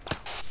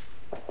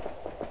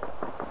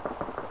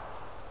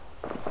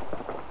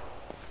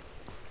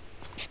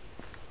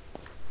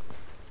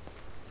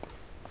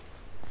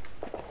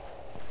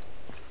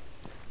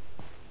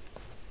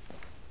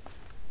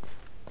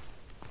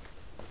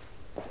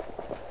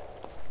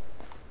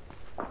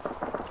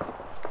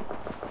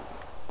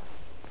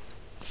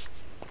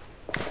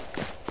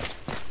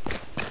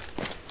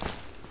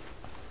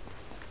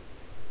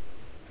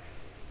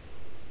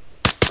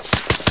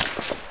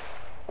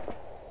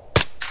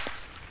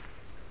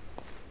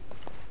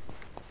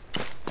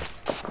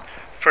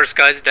 First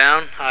guy's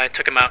down, I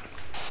took him out.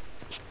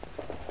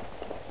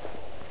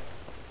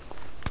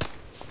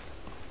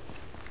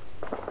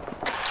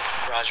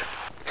 Roger.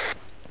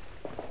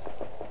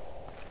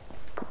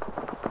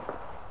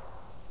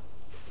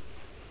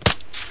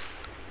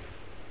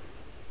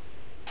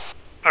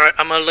 Alright,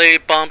 I'm gonna lay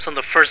bombs on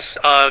the first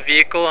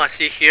vehicle I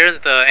see here,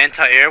 the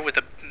anti-air with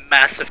a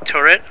massive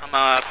turret. I'm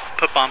gonna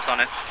put bombs on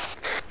it.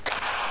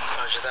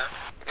 Roger that.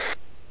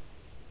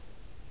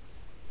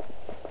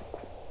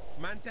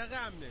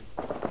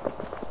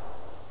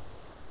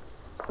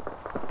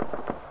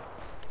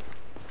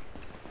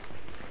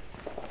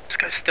 This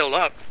guy's still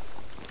up.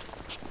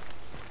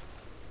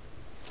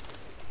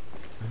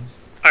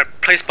 Nice.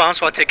 Alright, place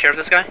bombs while I take care of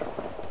this guy.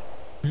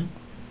 Hmm?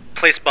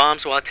 Place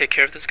bombs while I take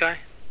care of this guy.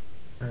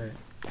 Alright.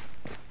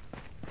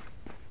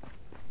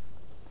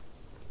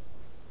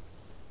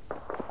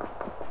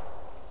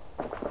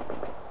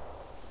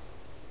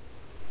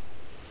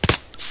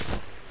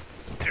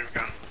 There we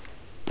go.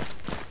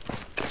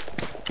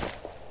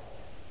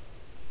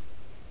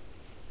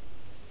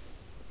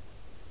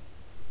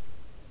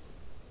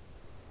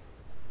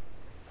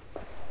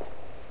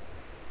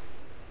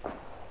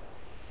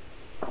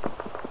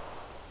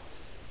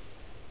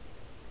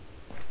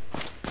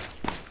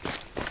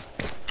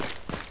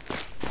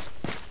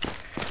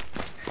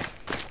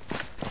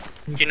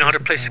 You know how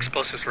to place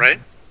explosives, right?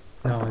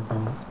 No, I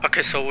don't.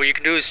 Okay, so what you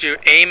can do is you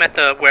aim at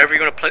the wherever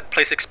you're gonna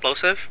place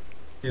explosive.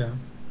 Yeah.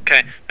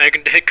 Okay, now you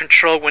can hit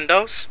Control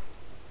Windows,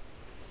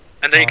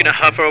 and then you're gonna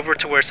okay. hover over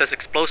to where it says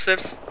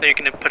explosives. Then you're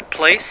gonna put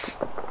place,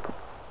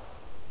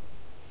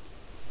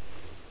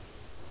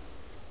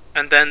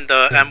 and then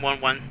the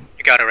M11.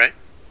 You got it, right?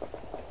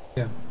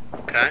 Yeah.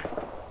 Okay.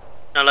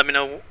 Now let me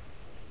know.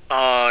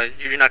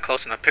 You're not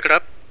close enough. Pick it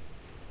up,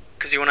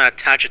 because you want to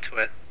attach it to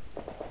it.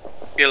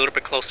 Be a little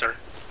bit closer.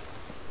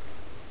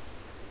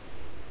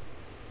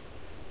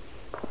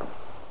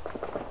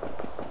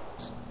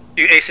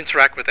 You ace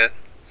interact with it.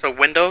 So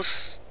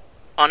Windows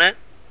on it.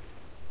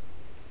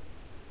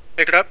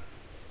 Pick it up.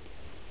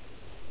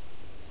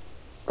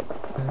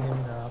 Doesn't give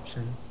me that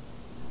option.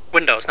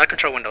 Windows, not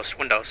Control Windows.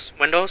 Windows.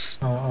 Windows.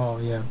 Oh,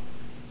 yeah.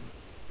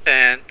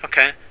 And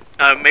okay.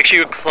 Make sure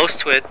you're close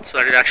to it so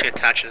that it actually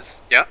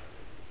attaches. Yeah.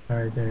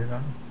 Alright, there you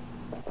go.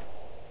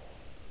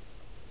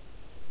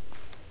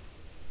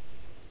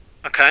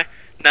 Okay.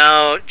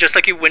 Now, just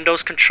like you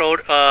Windows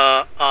controlled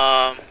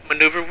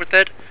maneuver with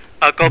it,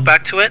 go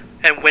back to it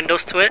and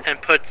Windows to it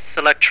and put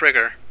select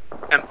trigger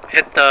and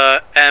hit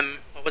the M.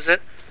 What was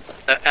it?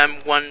 The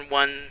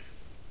M11.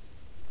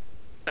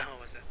 The hell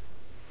was it?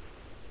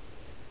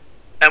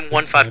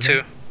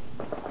 M152.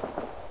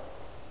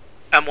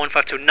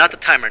 M152. Not the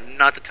timer.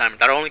 Not the timer.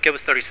 That'll only give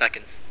us 30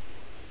 seconds.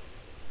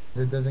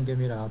 It doesn't give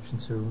me the option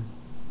to.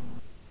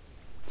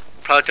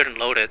 Probably didn't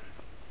load it.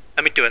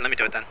 Let me do it. Let me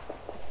do it then.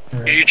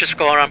 Right. You just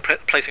go around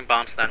placing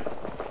bombs then.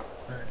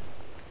 Alright.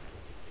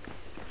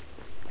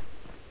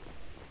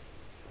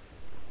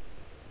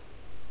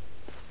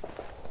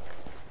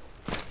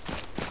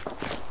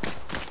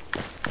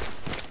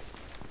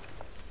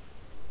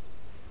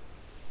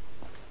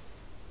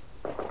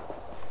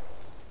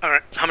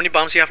 Alright. How many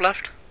bombs do you have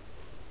left?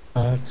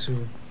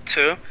 2.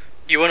 2.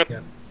 You wanna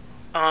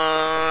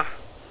Yeah.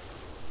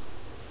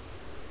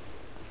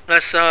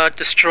 let's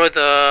destroy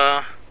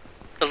the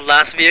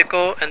last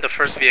vehicle and the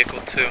first vehicle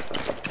too.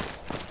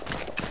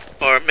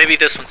 Or maybe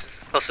this one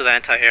since it's close to the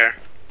anti-air.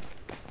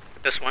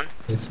 This one.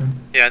 This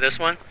one? Yeah, this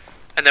one.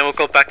 And then we'll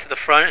go back to the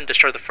front and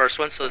destroy the first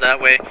one so that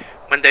way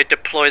when they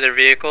deploy their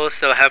vehicles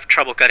they'll have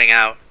trouble getting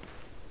out.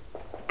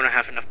 We don't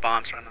have enough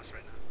bombs on us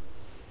right now.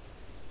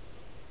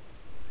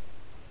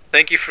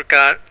 Thank you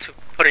forgot to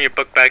put in your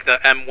book bag the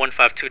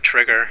M152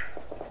 trigger.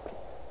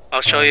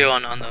 I'll show you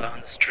on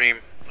the stream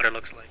what it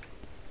looks like.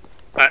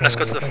 Alright, let's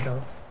go to the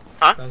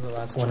huh? That was the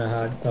last one I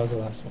had. That was the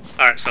last one.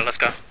 Alright, so let's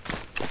go.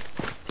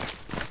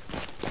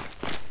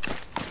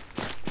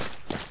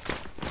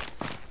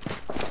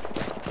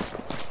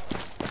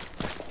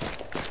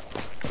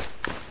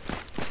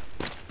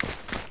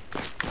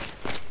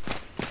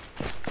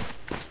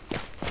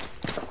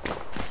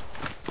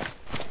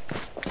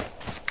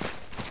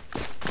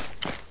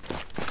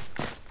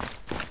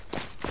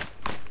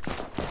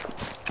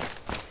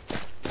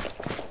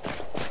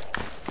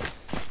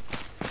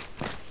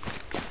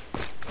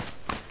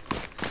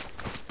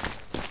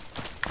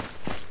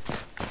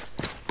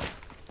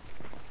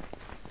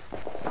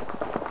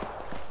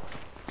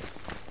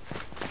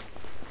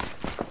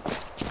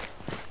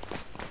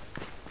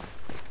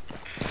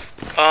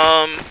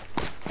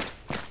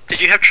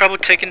 Did you have trouble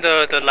taking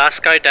the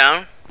last guy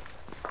down?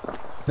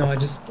 No, I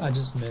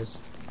just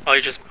missed. Oh,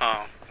 you just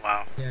oh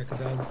wow. Yeah,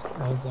 cause I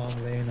was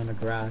laying on the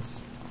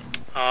grass.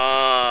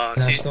 Oh,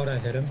 And so I you, thought I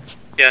hit him.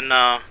 yeah,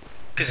 no,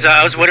 because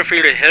I was waiting for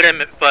you to hit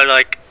him, but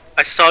like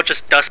I saw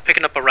just dust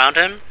picking up around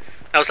him.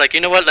 I was like, you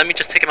know what? Let me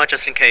just take him out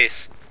just in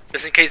case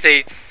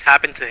they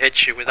happen to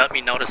hit you without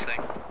me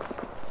noticing.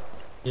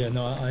 Yeah,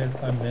 no,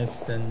 I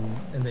missed and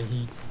then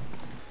he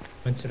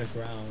went to the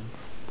ground.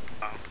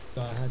 Wow.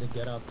 So I had to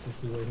get up to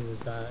see where he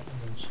was at and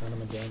then shot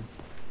him again.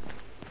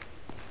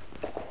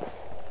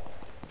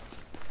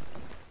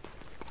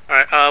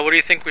 Alright, what do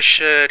you think we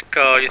should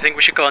go? You think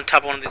we should go on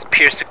top of one of these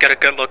piers to get a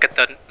good look at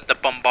the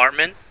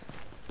bombardment?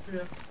 Yeah.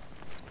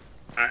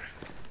 Alright.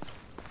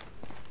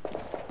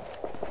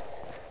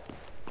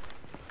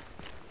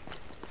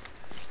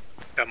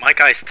 Yeah, my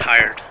guy's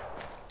tired.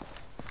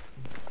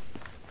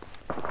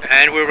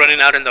 And we're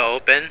running out in the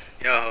open.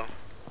 Yo.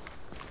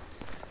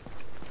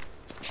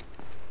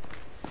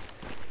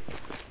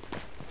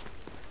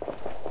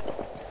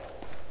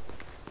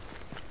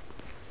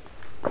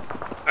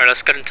 Alright,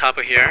 let's get on top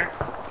of here.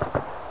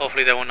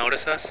 Hopefully they won't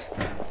notice us.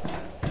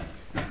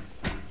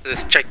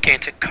 This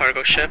gigantic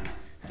cargo ship.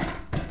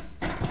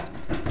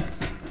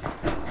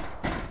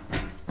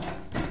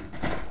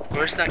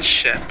 Where's that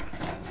ship?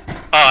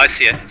 Oh, I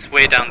see it. It's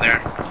way down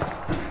there.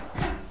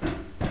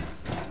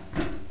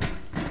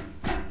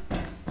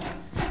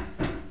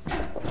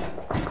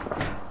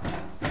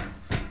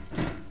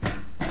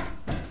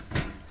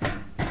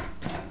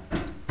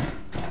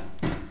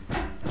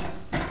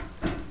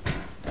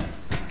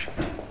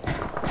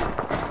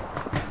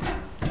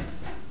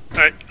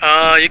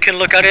 Alright, you can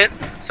look at it.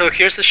 So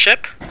here's the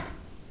ship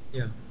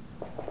Yeah.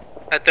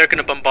 that they're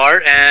gonna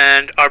bombard,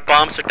 and our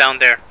bombs are down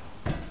there.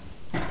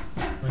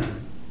 Okay.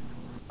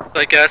 So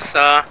I guess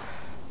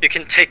you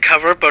can take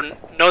cover,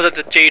 but know that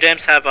the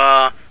JDAMs have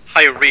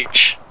high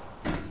reach.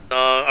 So,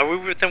 are we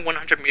within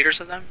 100 meters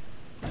of them?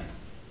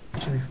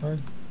 Should be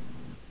fine.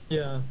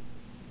 Yeah.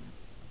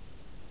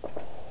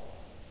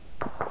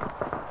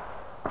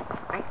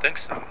 I don't think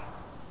so.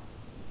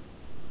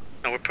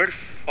 No, we're pretty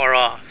far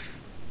off.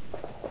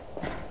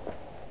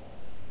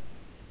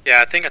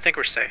 Yeah, I think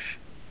we're safe.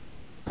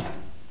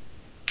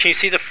 Can you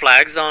see the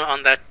flags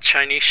on that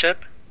Chinese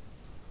ship?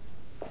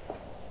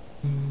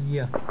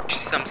 Yeah.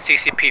 Some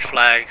CCP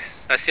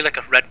flags. I see like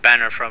a red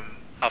banner from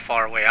how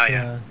far away I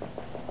am.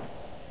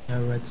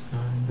 Yeah, red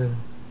star, the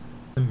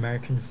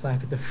American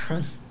flag at the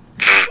front.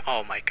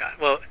 Oh my god.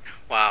 Well,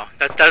 wow.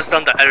 That's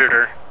on the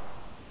editor.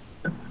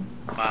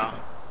 Wow.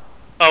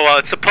 Oh well,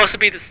 it's supposed to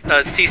be this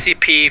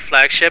CCP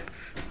flagship.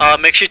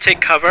 Make sure you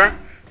take cover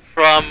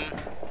from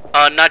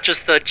not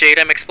just the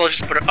JDAM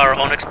explosions, but our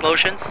own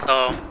explosions.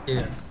 So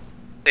Yeah.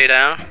 stay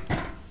down.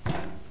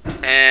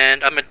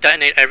 And I'm gonna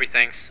detonate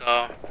everything.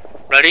 So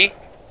ready?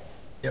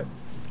 Yep.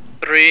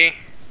 3,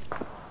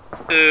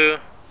 2,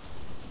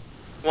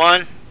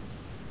 1.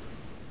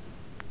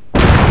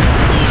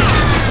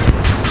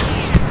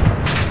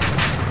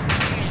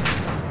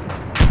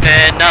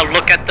 And now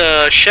look at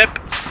the ship.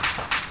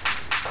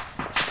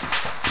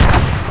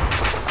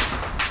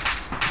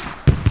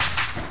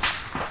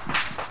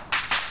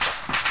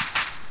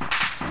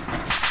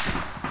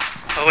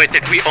 Oh wait,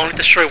 did we only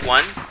destroy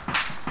one? We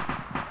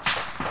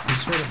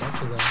destroyed a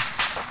bunch of them.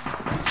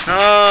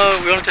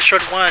 No, we only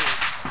destroyed one.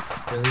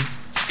 Really?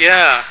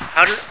 Yeah,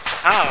 how?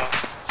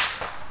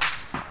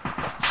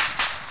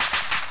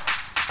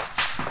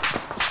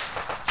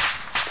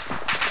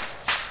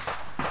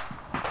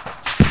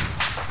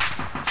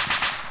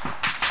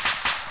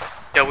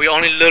 Yeah, we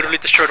only literally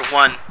destroyed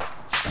one.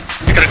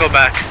 You're gonna go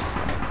back.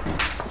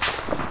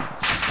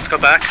 Let's go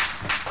back.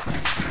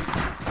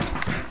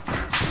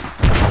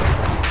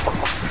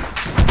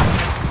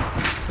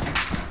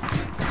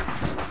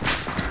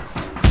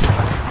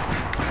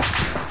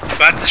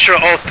 About to destroy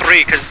all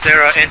three because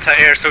they're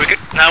anti-air. So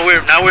now we're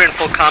in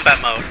full combat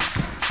mode.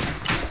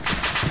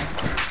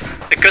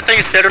 The good thing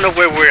is they don't know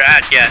where we're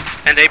at yet,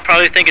 and they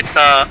probably think it's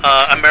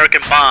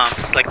American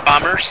bombs, like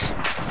bombers.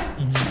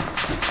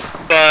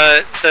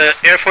 But the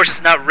Air Force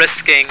is not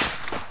risking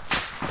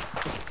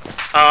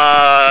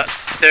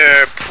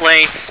their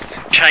planes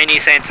to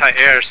Chinese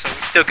anti-air, so we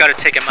still gotta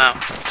take them out.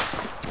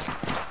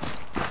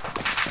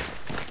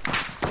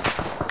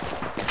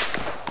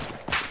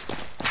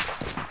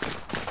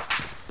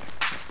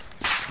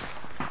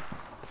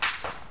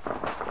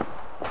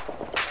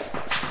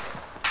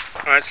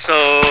 Alright,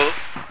 so...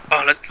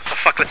 Oh,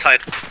 fuck, let's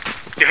hide.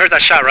 You heard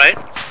that shot, right?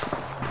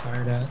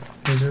 Fired at.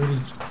 There's already...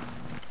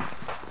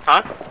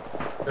 Huh?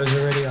 There's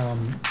already,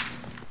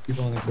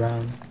 people on the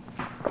ground.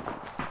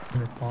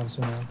 And the bombs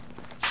went off.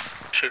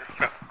 Shoot.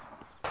 Okay.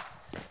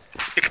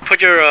 You can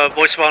put your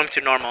voice volume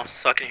to normal,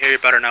 so I can hear you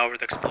better now over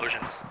the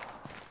explosions.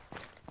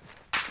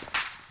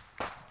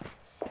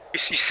 You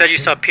said you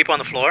saw people on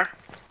the floor?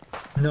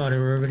 No, there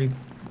were already,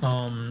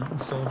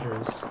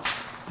 soldiers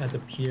at the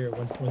pier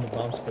when the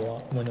bombs go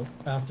off,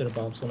 after the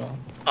bombs went off.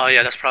 Oh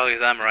yeah, that's probably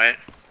them, right?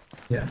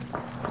 Yeah.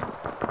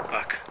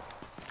 Fuck.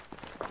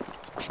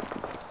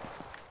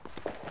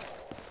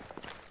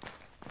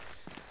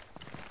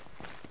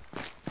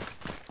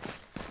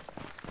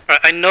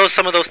 Alright, I know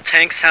some of those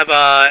tanks have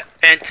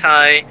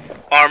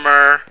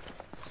anti-armor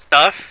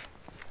stuff.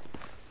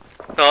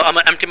 So I'm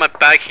gonna empty my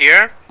bag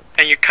here,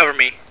 and you cover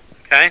me.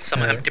 Okay? So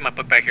I'm gonna empty my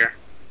book bag here.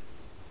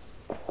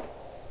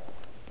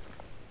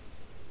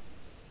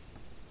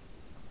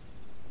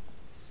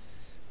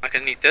 Not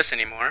gonna need this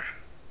anymore.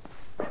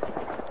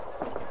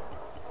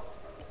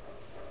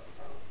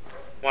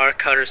 Wire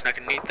cutters, not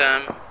gonna need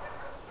them.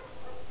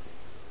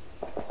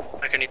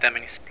 Not gonna need that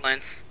many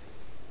splints.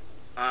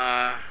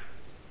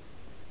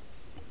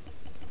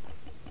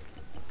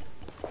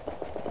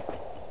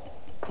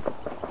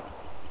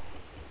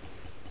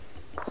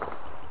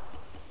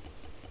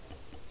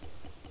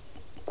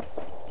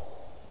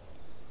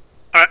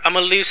 Alright, I'm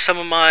gonna leave some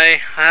of I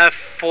have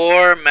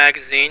 4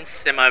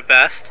 magazines in my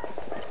vest.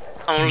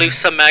 I'm gonna leave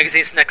some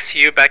magazines next to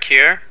you back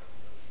here.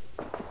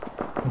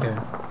 Okay.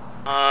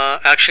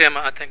 Actually,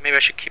 I think maybe I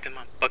should keep in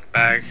my book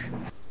bag.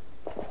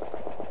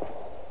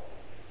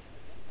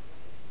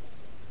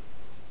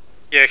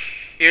 Yeah,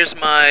 here's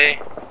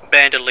my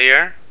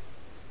bandolier.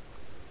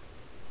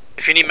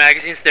 If you need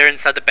magazines, they're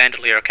inside the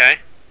bandolier, okay?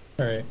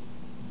 Alright.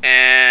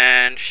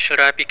 And should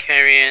I be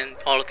carrying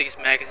all of these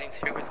magazines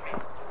here with me?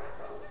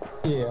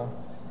 Yeah.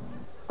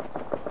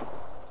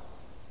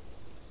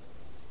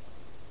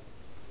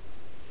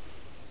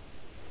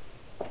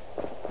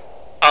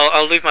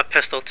 I'll leave my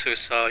pistol too,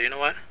 so you know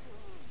what?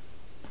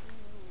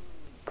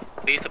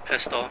 Leave the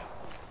pistol.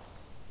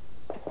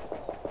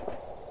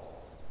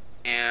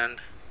 And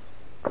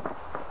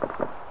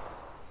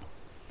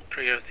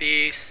 3 of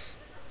these.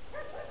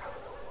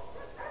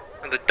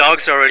 And the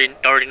dogs already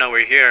know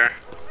we're here.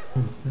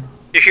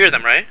 You hear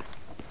them, right?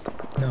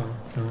 No.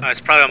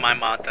 It's probably on my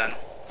mod then.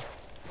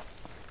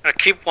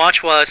 Keep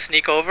watch while I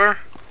sneak over.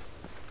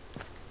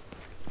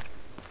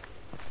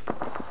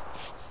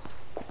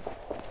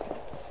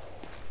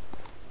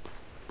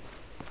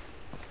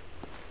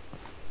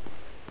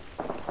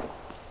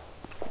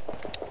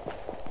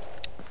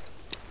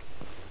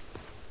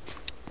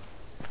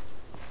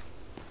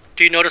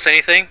 Do you notice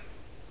anything?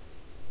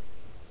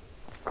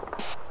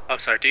 Oh,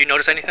 sorry. Do you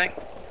notice anything?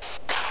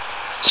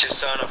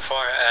 Just on the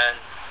far end,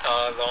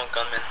 lone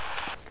gunman.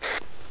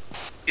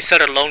 You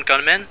said a lone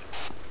gunman?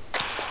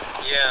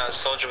 Yeah, a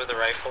soldier with a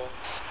rifle.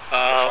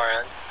 On the far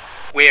end.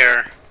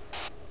 Where?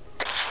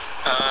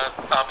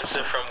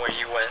 Opposite from where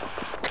you went.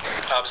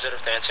 Opposite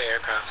of the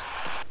anti-aircraft.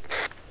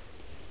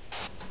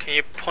 Can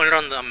you point it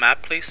on the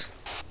map, please?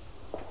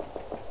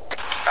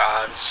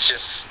 It's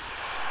just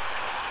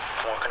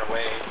walking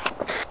away.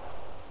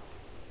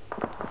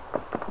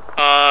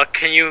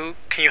 Can you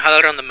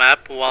highlight it on the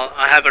map? Well,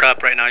 I have it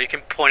up right now. You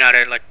can point at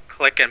it, like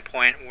click and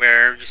point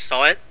where you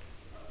saw it.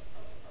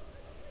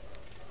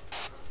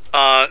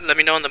 Let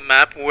me know on the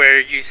map where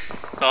you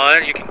saw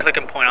it. You can click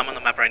and point. I'm on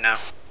the map right now.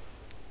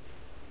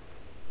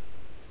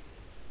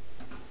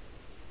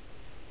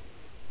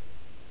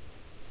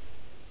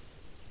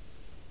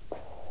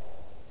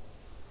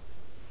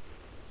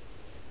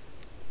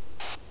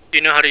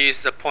 You know how to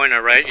use the pointer,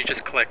 right? You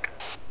just click.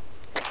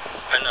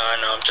 I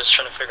know. I'm just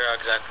trying to figure out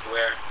exactly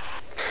where.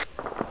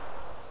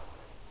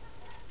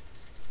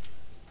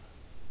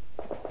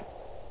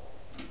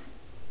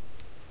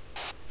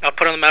 I'll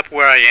put on the map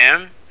where I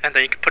am, and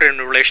then you can put it in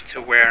relation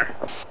to where.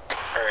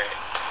 Alright.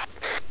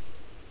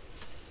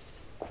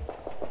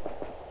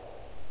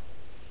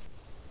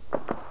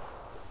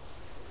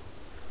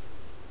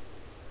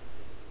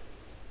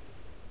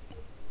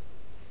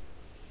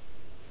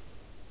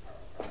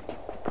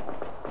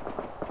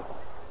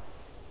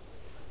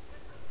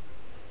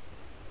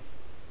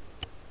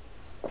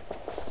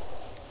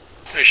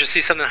 You should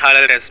see something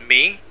highlighted as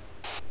me.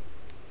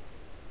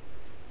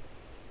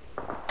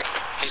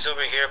 He's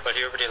over here, but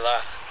he already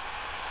left.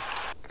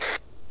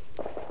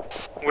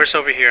 Where's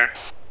over here?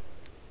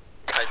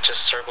 I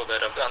just circled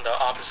it up on the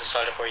opposite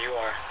side of where you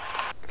are.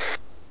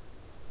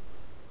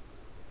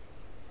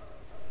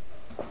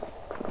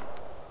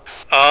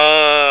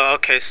 Oh,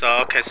 okay,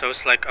 so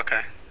it's like,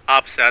 okay,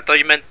 opposite. I thought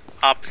you meant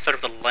opposite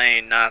of the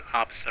lane, not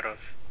opposite of.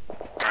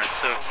 Alright,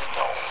 so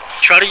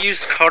try to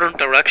use cardinal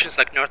directions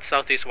like north,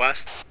 south, east,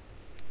 west.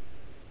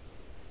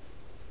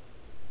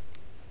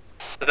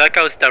 So that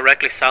guy was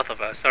directly south of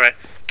us. Alright,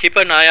 keep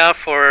an eye out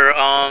for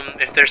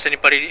if there's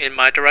anybody in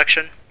my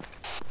direction.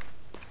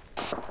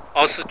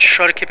 Also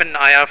try to keep an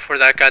eye out for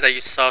that guy that you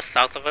saw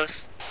south of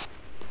us.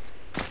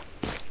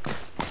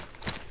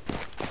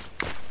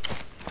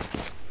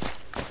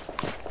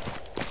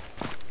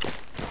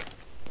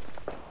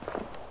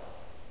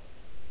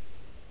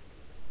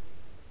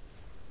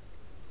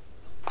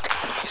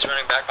 He's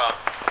running back on.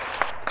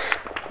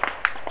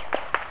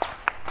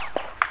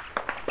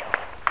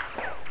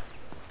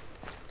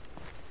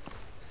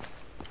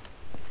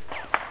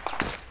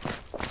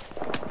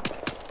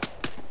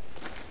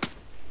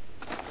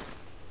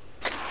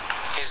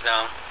 He's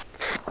down.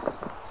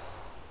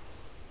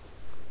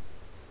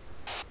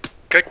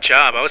 Good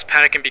job. I was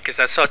panicking because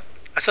I saw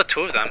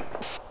two of them.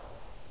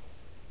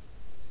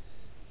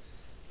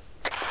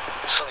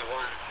 It's only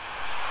one.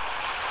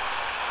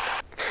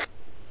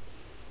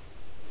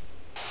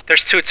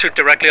 There's two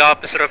directly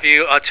opposite of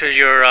you, to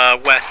your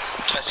west.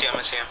 I see him.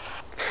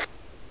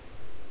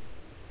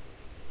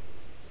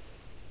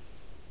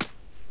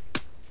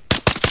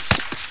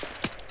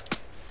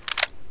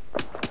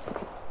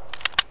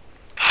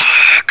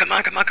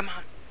 Come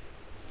on.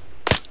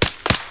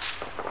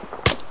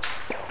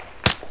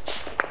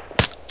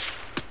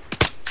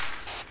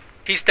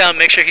 He's down,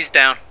 make sure he's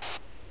down.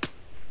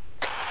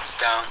 He's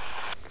down.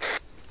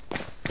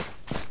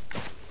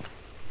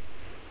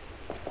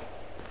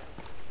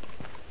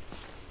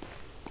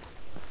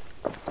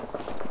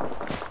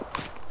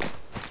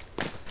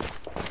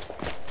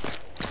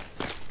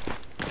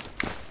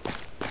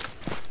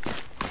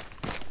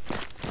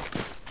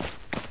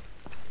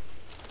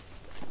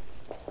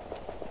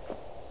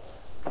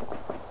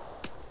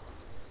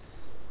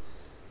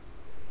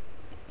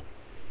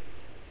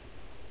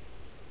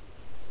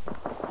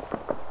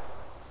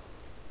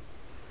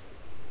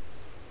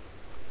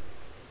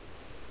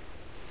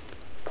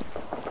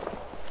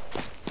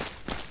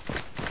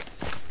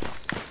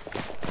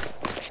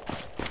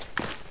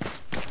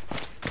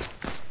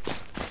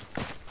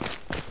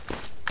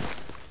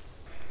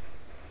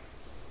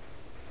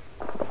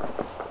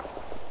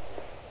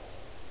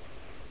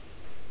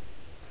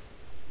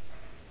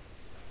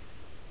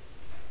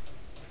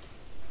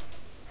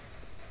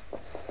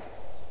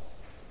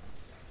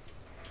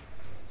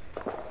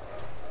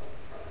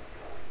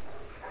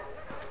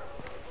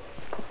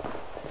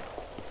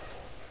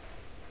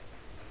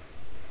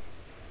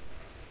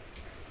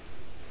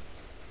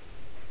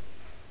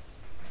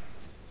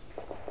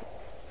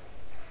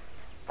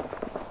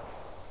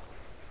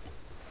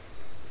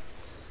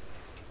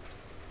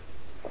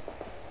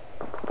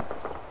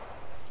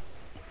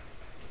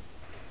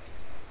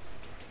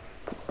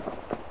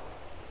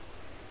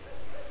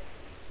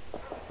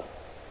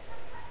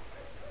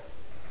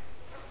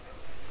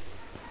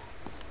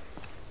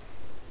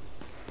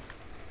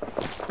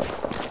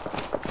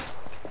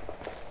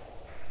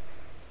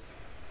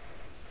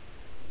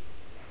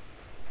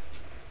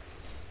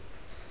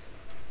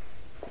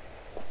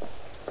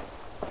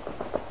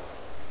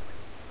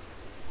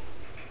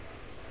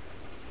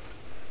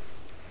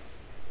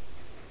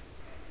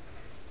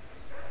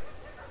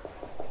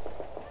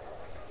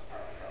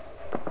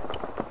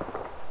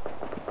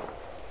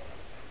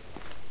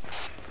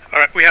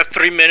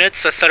 3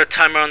 minutes. I set a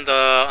timer on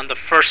the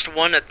first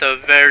one at the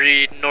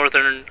very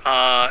northern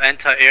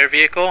anti-air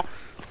vehicle.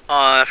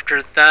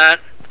 After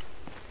that,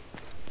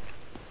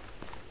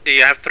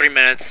 you have 3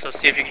 minutes. So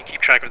see if you can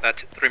keep track of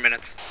that. 3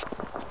 minutes.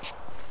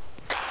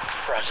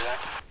 Roger that.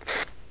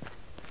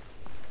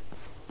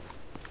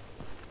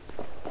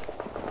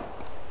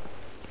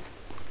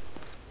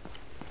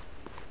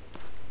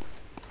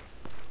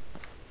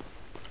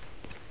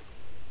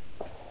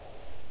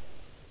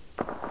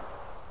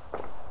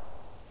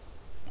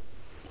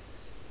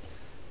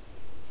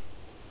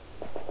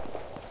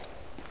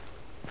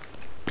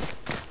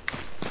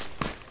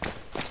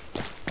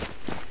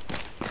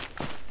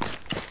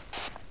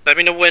 Let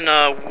me know when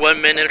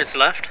 1 minute is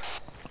left.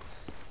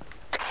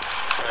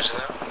 Roger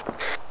that.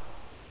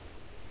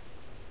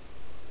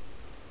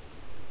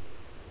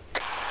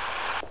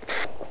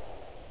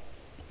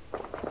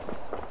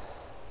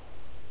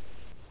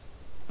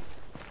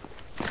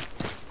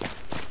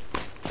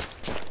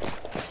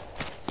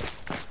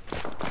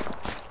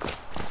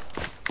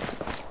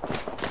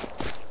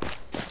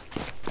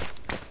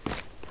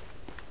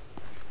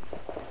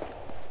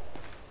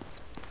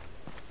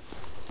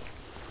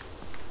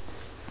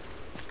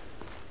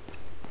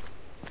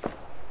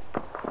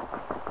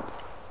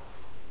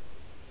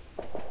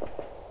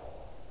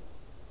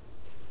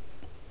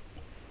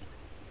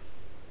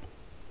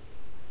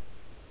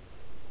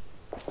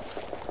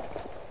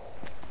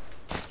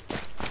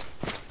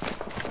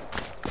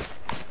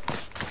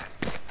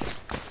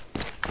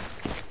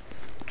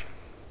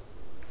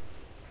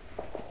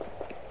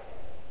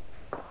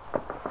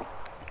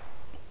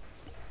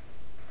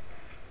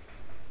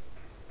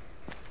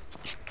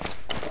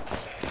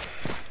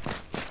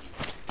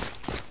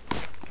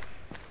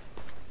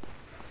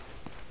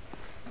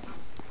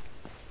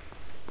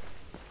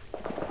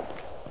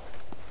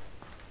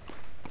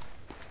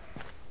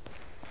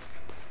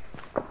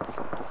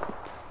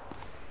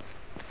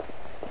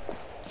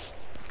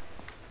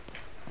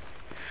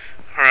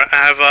 Alright,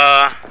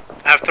 I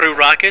have 3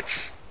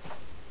 rockets.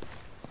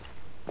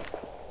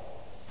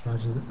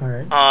 Roger that.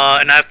 Alright.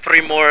 And I have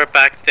 3 more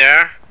back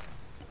there.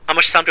 How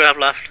much time do I have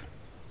left?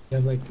 You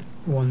have like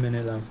 1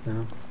 minute left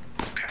now.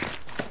 Okay.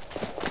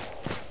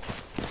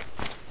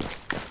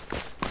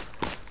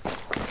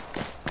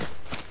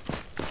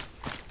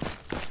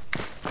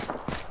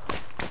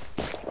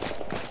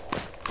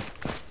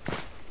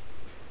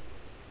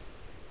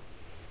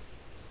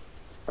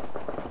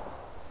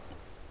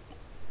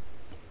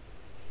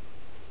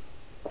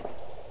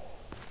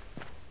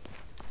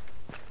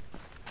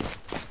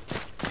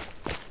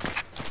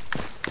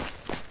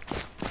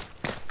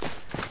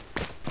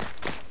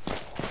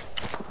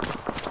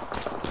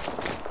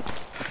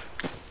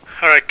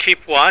 Alright,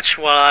 keep watch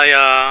while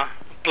I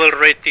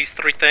obliterate these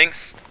 3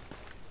 things.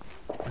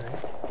 Alright.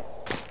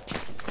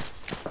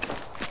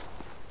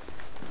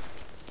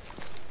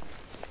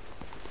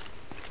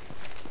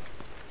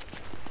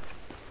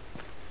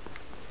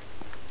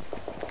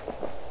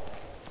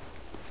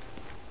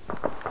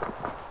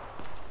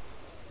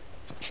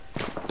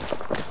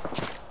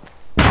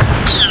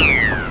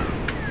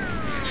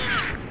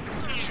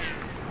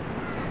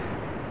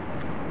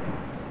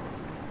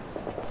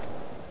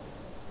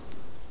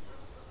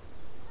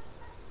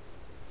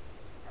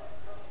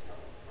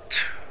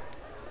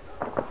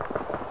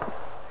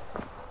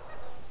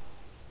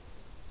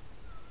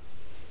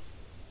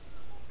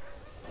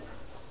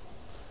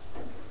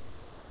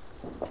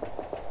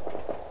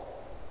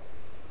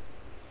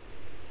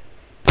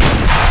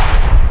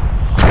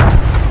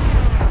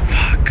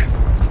 Fuck.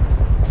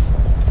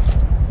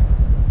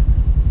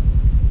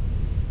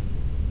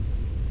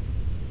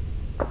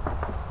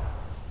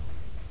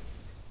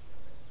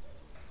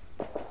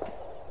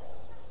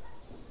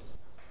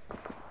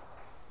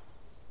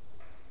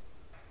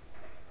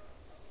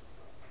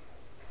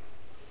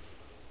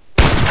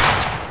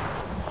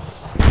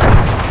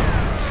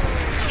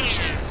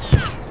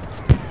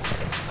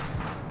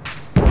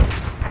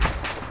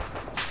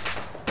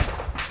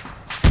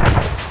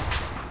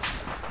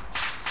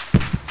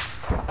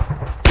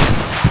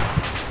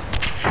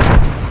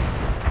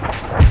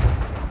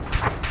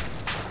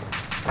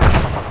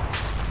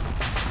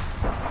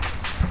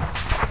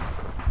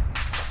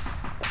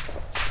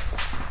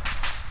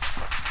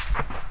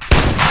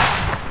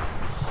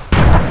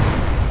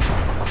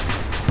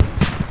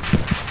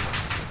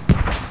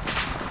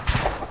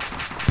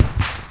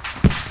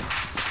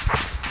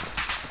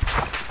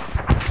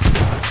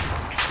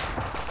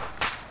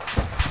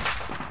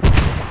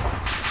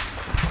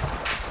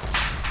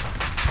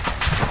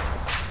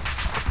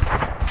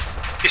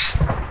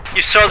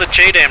 You saw the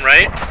JDAM,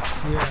 right?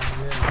 Yeah,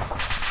 yeah.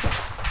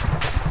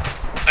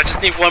 I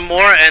just need 1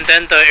 more and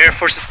then the Air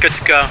Force is good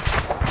to go.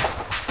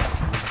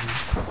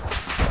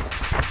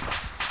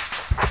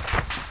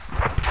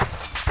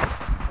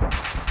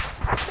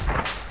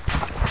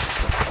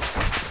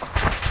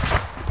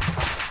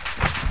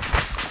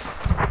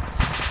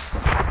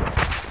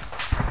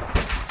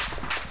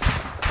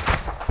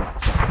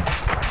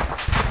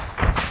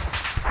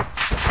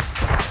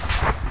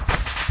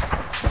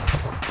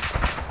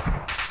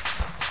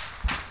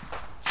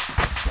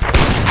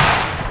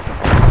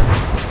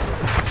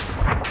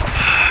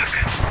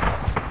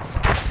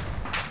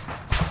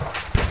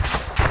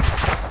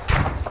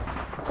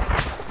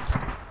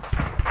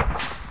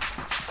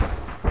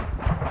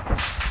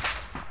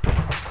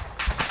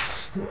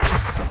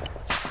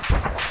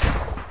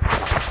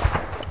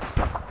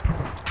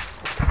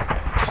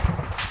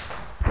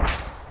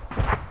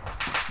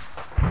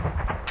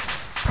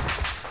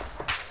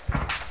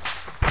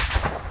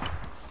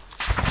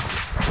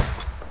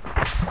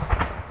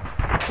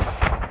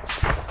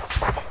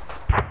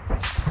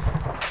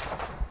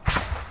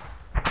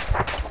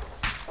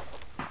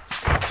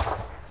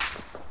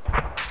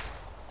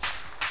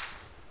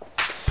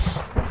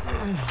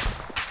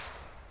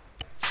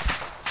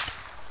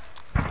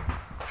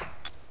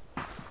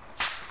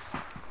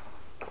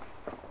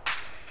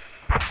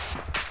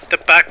 The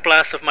back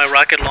blast of my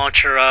rocket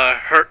launcher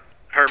hurt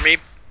me,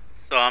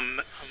 so I'm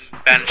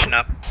bandaging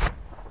up.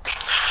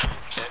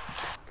 Okay.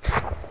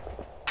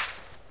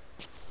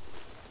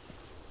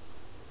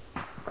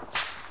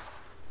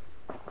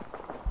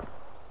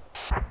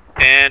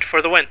 And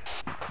for the win.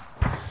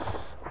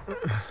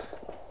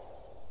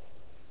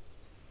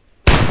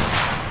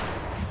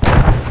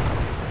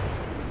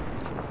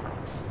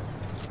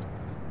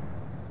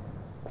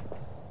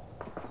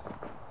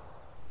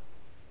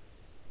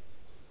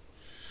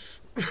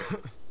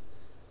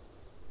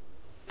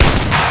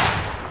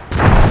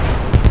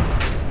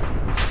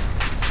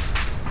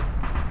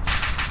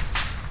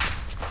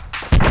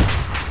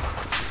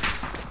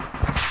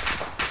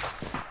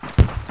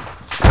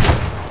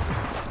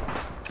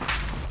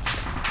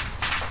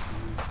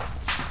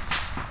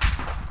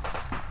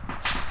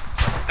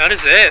 That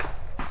is it.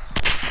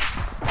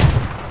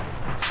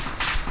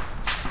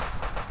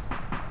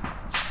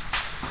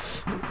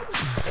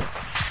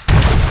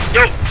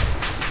 Yo!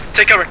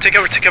 Take cover, take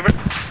cover, take cover.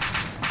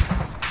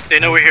 They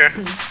know we're here.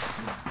 That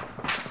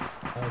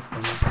was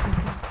funny.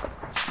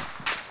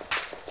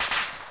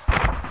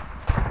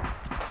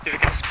 See if we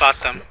can spot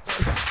them.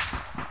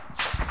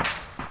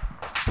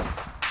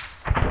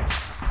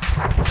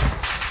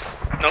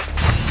 Nope.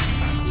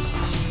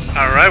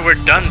 Alright,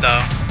 we're done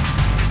though.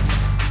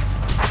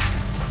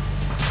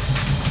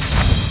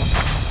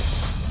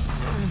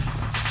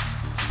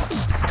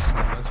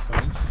 That was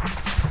funny.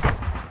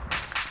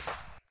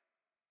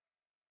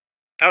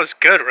 That was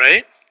good,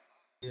 right?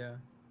 Yeah.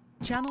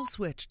 Channel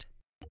switched.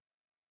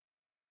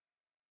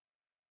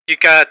 You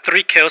got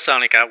 3 kills, I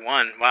only got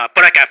 1. Wow,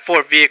 but I got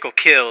 4 vehicle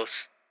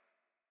kills.